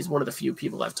for it. He's one of the few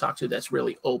people I've talked to that's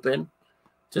really open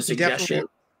to suggestion.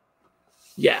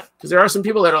 Yeah, because there are some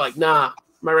people that are like, nah,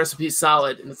 my recipe's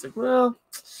solid. And it's like, well,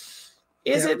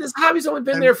 is it? This hobby's only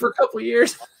been there for a couple of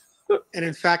years. And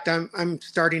in fact, I'm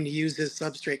starting to use his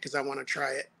substrate because I want to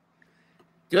try it.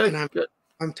 Good, and good.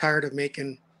 I'm tired of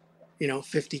making,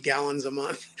 50 gallons a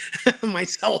month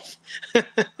myself. I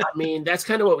mean, that's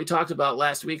kind of what we talked about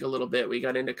last week a little bit. We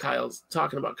got into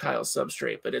talking about Kyle's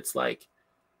substrate, but it's like,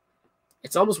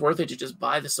 it's almost worth it to just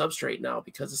buy the substrate now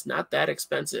because it's not that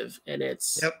expensive. And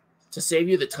it's to save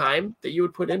you the time that you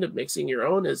would put into mixing your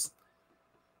own is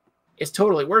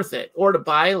totally worth it. Or to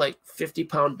buy like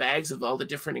 50-pound bags of all the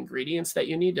different ingredients that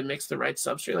you need to mix the right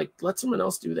substrate. Like, let someone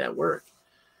else do that work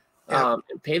and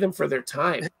pay them for their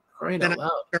time. Crying out loud.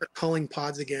 I start culling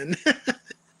pods again.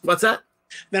 What's that?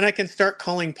 Then I can start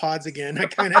culling pods again. I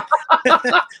kind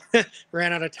of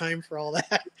ran out of time for all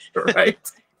that. Right.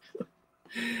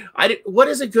 What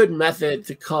is a good method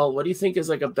to cull? What do you think is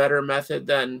like a better method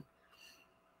than?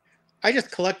 I just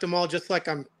collect them all just like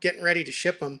I'm getting ready to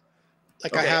ship them.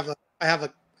 Like I have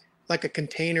a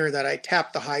container that I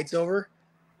tap the hides over.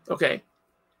 Okay.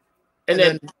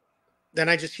 And then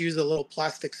I just use a little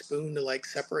plastic spoon to like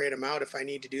separate them out if I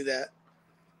need to do that.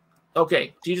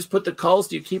 Okay. Do you just put the culls?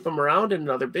 Do you keep them around in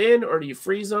another bin or do you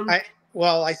freeze them?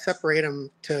 I separate them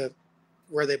to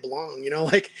where they belong,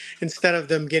 like instead of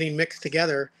them getting mixed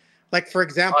together. Like, for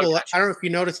example, I don't know if you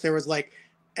noticed there was like,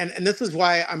 and this is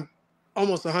why I'm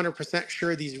almost 100%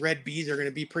 sure these red bees are going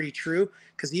to be pretty true.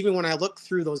 Because even when I look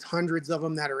through those hundreds of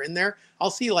them that are in there,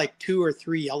 I'll see like 2 or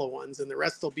 3 yellow ones and the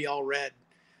rest will be all red.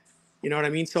 You know what I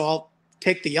mean? So I'll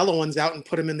take the yellow ones out and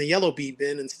put them in the yellow bee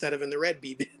bin instead of in the red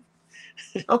bee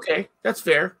bin. Okay, that's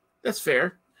fair. That's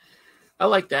fair. I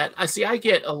like that. I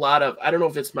get a lot of, I don't know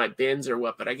if it's my bins or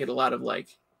what, but I get a lot of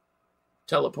like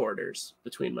teleporters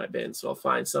between my bins. So I'll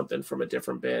find something from a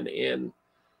different bin in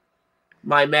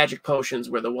my magic potions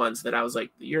were the ones that I was like,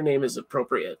 your name is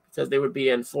appropriate because they would be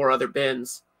in 4 other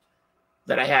bins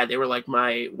that I had. They were like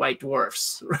my white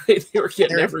dwarfs, right? They were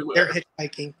getting everywhere. They're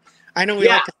hitchhiking. I know we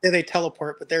like to say they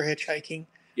teleport, but they're hitchhiking.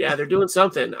 Yeah, they're doing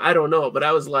something. I don't know, but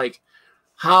I was like,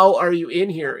 how are you in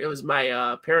here? It was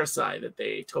my parasite that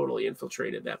they totally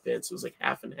infiltrated that bin. So it was like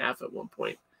half and half at one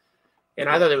point. And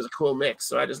I thought it was a cool mix,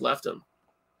 so I just left them.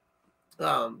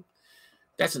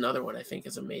 That's another one I think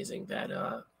is amazing that,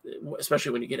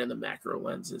 especially when you get in the macro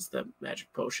lenses, the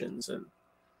magic potions and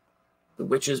the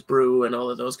witch's brew and all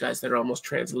of those guys that are almost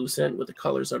translucent with the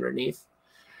colors underneath.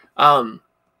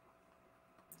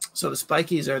 So the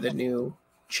spikies are the new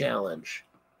challenge.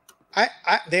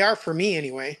 They are for me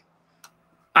anyway.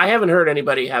 I haven't heard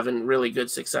anybody having really good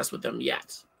success with them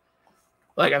yet.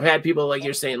 Like I've had people like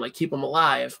you're saying, like keep them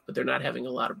alive, but they're not having a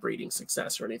lot of breeding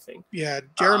success or anything. Yeah,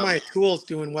 Jeremiah Tool's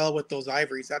doing well with those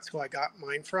ivories. That's who I got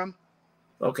mine from.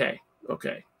 Okay.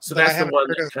 So that's the one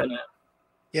that kind of.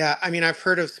 Yeah, I mean, I've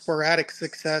heard of sporadic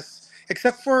success,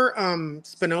 except for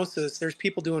spinosas. There's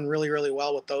people doing really, really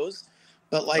well with those.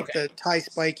 But like the Thai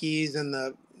spikies and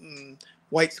the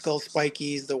white skull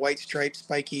spikies, the white stripe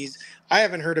spikies, I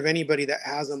haven't heard of anybody that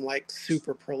has them like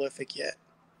super prolific yet.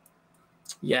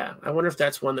 Yeah, I wonder if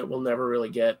that's one that will never really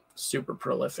get super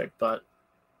prolific, but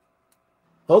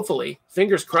hopefully,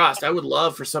 fingers crossed. I would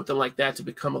love for something like that to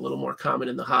become a little more common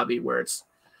in the hobby, where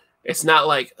it's not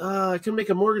like I can make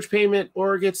a mortgage payment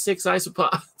or get 6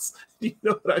 isopods. You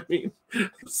know what I mean?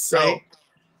 So right.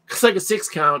 It's like a 6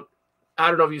 count. I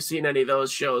don't know if you've seen any of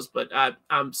those shows, but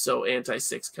I'm so anti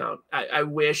 6 count. I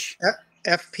wish.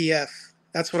 FPF.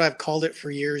 That's what I've called it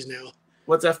for years now.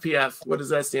 What's FPF? What does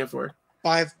that stand for?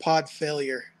 5-pod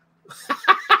failure.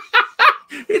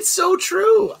 It's so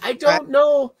true. I don't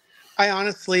know. I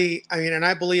honestly, I mean, and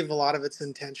I believe a lot of it's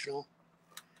intentional.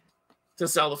 To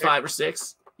sell the 5 or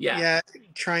 6? Yeah. Yeah,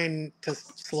 trying to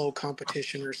slow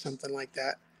competition or something like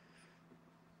that.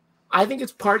 I think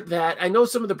it's part that. I know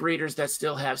some of the breeders that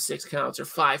still have 6 counts or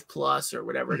 5+ or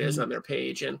whatever it is on their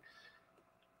page. And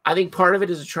I think part of it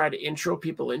is to try to intro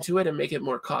people into it and make it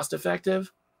more cost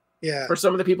effective. Yeah. For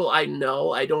some of the people I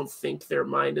know, I don't think their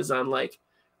mind is on like,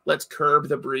 let's curb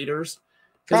the breeders.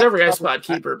 Because every isopod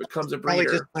keeper becomes a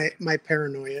breeder. Probably just my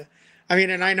paranoia. I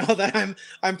mean, and I know that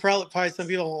I'm probably some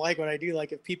people don't like what I do.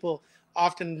 Like if people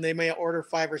often they may order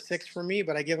 5 or 6 from me,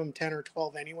 but I give them 10 or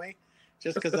 12 anyway,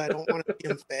 just because I don't want to see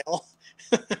them fail.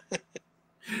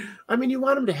 I mean, you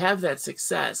want them to have that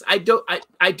success. I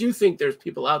do think there's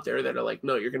people out there that are like,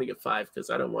 no, you're going to get 5 because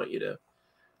I don't want you to.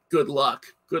 Good luck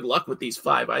with these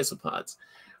 5 isopods.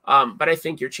 But I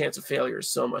think your chance of failure is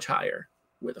so much higher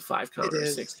with a 5 count or a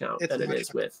 6 count than it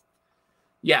is with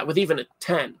even a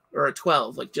 10 or a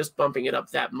 12. Like just bumping it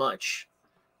up that much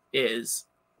is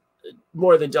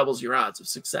more than doubles your odds of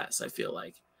success, I feel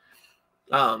like.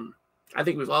 I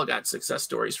think we've all got success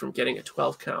stories from getting a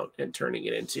 12 count and turning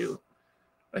it into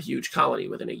a huge colony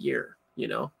within a year, you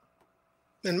know?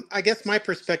 And I guess my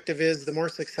perspective is the more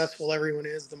successful everyone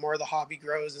is, the more the hobby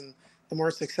grows and the more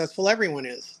successful everyone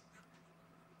is.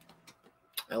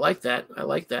 I like that. I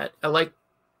like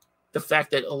the fact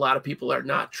that a lot of people are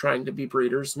not trying to be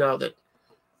breeders now that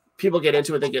people get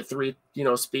into it. They get 3,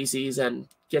 species and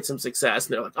get some success.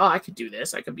 And they're like, oh, I could do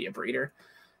this. I could be a breeder.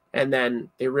 And then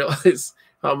they realize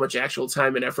how much actual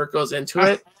time and effort goes into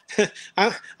it.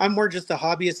 I'm more just a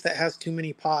hobbyist that has too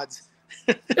many pods.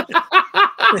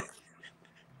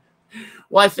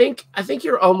 Well, I think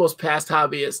you're almost past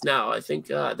hobbyist now. I think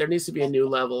there needs to be a new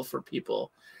level for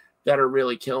people that are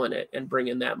really killing it and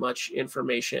bringing that much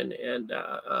information and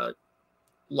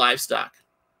livestock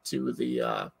to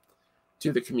the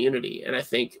community. And I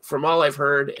think from all I've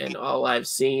heard and all I've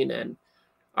seen and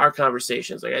our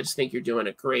conversations, like I just think you're doing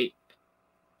a great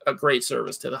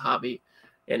service to the hobby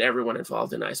and everyone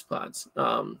involved in isopods.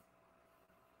 I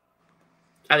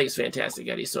think it's fantastic,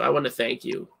 Eddie. So I want to thank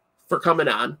you for coming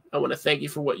on. I want to thank you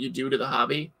for what you do to the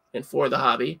hobby and for the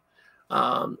hobby,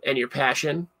 and your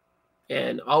passion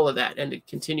and all of that, and to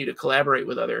continue to collaborate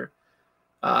with other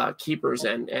keepers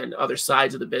and other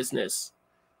sides of the business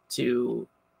to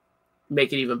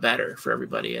make it even better for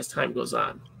everybody as time goes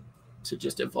on, to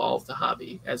just evolve the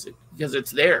hobby because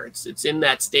it's there. It's in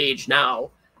that stage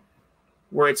now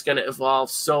where it's going to evolve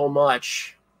so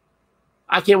much.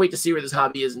 I can't wait to see where this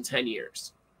hobby is in 10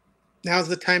 years. Now's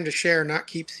the time to share, not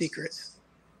keep secrets.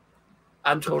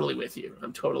 I'm totally with you.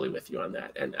 I'm totally with you on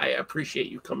that. And I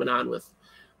appreciate you coming on with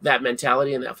that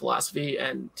mentality and that philosophy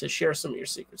and to share some of your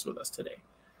secrets with us today.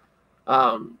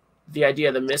 The idea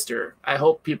of the mister, I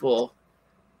hope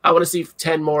I want to see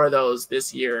 10 more of those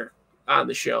this year on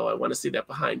the show. I want to see that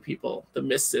behind people, the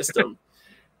mist system.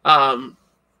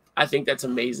 I think that's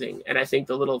amazing. And I think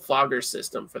the little fogger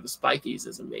system for the spikies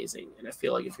is amazing. And I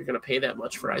feel like if you're going to pay that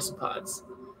much for isopods,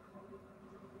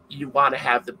 you want to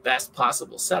have the best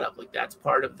possible setup. Like that's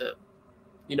part of the,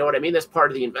 you know what I mean? That's part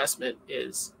of the investment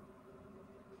is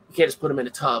you can't just put them in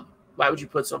a tub. Why would you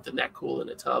put something that cool in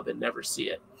a tub and never see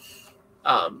it?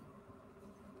 But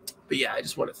yeah, I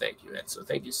just want to thank you, Ed. So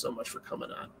thank you so much for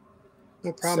coming on.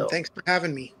 No problem. Thanks for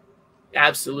having me.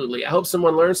 Absolutely. I hope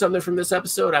someone learned something from this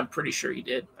episode. I'm pretty sure you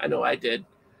did. I know I did.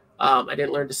 I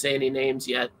didn't learn to say any names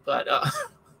yet, but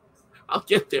I'll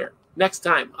get there. Next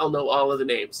time, I'll know all of the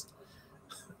names.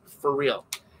 For real.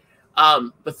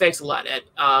 But thanks a lot, Ed.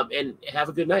 And have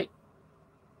a good night.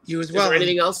 You as well. Is there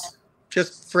anything else?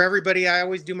 Just for everybody, I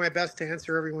always do my best to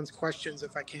answer everyone's questions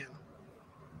if I can.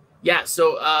 Yeah,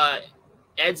 so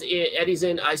Eddie's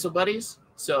in ISO Buddies,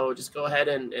 so just go ahead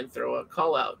and throw a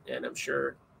call out, and I'm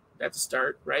sure that's a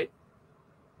start, right?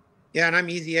 Yeah, and I'm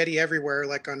Easy Eddie everywhere,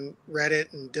 like on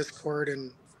Reddit and Discord,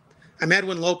 and I'm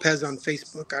Edwin Lopez on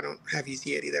Facebook. I don't have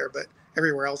Easy Eddie there, but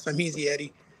everywhere else I'm Easy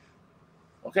Eddie.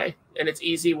 Okay, and it's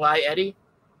Easy Y Eddie?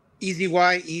 Easy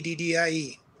Y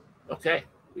Eddie. Okay,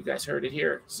 you guys heard it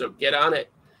here, so get on it.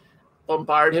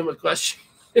 Bombard him with questions.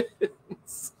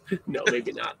 No,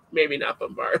 maybe not. Maybe not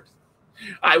Bombard.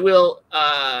 I will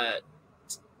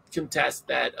contest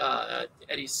that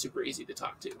Eddie's super easy to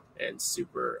talk to and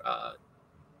super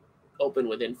open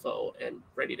with info and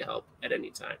ready to help at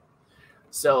any time.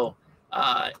 So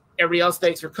everybody else,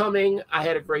 thanks for coming. I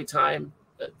had a great time.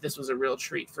 This was a real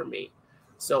treat for me.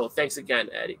 So thanks again,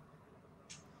 Eddie.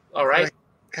 All right.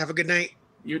 Have a good night.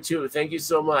 You too. Thank you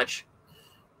so much.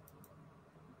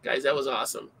 Guys, that was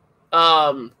awesome.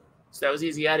 So that was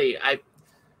Easy Eddie.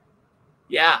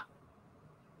 Yeah.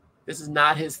 This is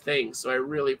not his thing, so I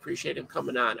really appreciate him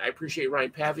coming on. I appreciate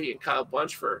Ryan Pavey and Kyle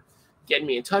Bunch for getting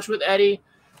me in touch with Eddie.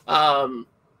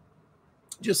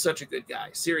 Just such a good guy.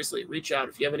 Seriously, reach out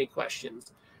if you have any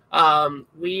questions.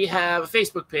 We have a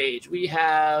Facebook page. We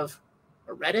have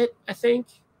a Reddit, I think.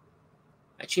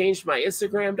 I changed my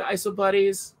Instagram to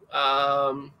IsoBuddies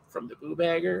from the Boo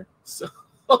Bagger, so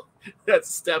that's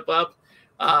a step up.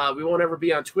 We won't ever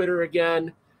be on Twitter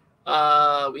again.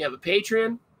 We have a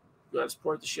Patreon. You want to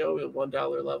support the show at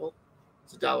 $1 level?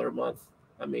 It's $1 a month.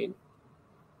 I mean,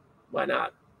 why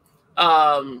not?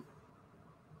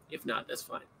 If not, that's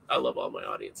fine. I love all my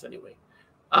audience anyway.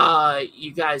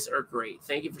 You guys are great.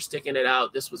 Thank you for sticking it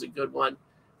out. This was a good one.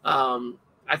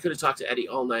 I could have talked to Eddie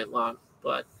all night long,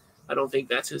 but I don't think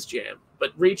that's his jam.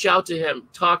 But reach out to him.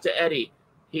 Talk to Eddie.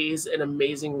 He's an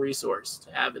amazing resource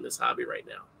to have in this hobby right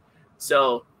now.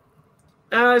 So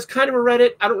it's kind of a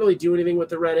Reddit. I don't really do anything with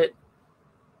the Reddit.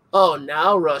 Oh,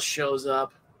 now Russ shows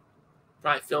up.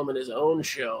 Probably filming his own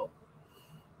show.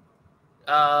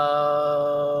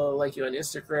 Like you on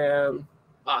Instagram.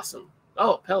 Awesome.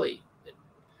 Oh, Pelly.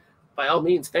 By all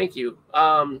means, thank you.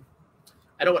 I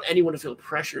don't want anyone to feel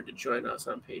pressured to join us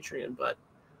on Patreon, but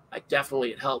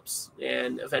it helps.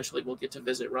 And eventually we'll get to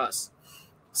visit Russ.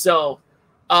 So,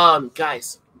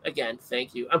 guys, again,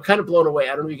 thank you. I'm kind of blown away.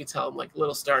 I don't know if you can tell. I'm like a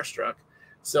little starstruck.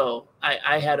 So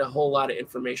I had a whole lot of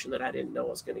information that I didn't know I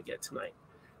was going to get tonight.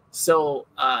 So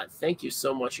thank you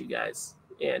so much, you guys.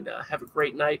 And have a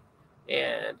great night.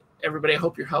 And everybody, I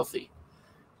hope you're healthy.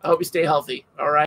 I hope you stay healthy. All right.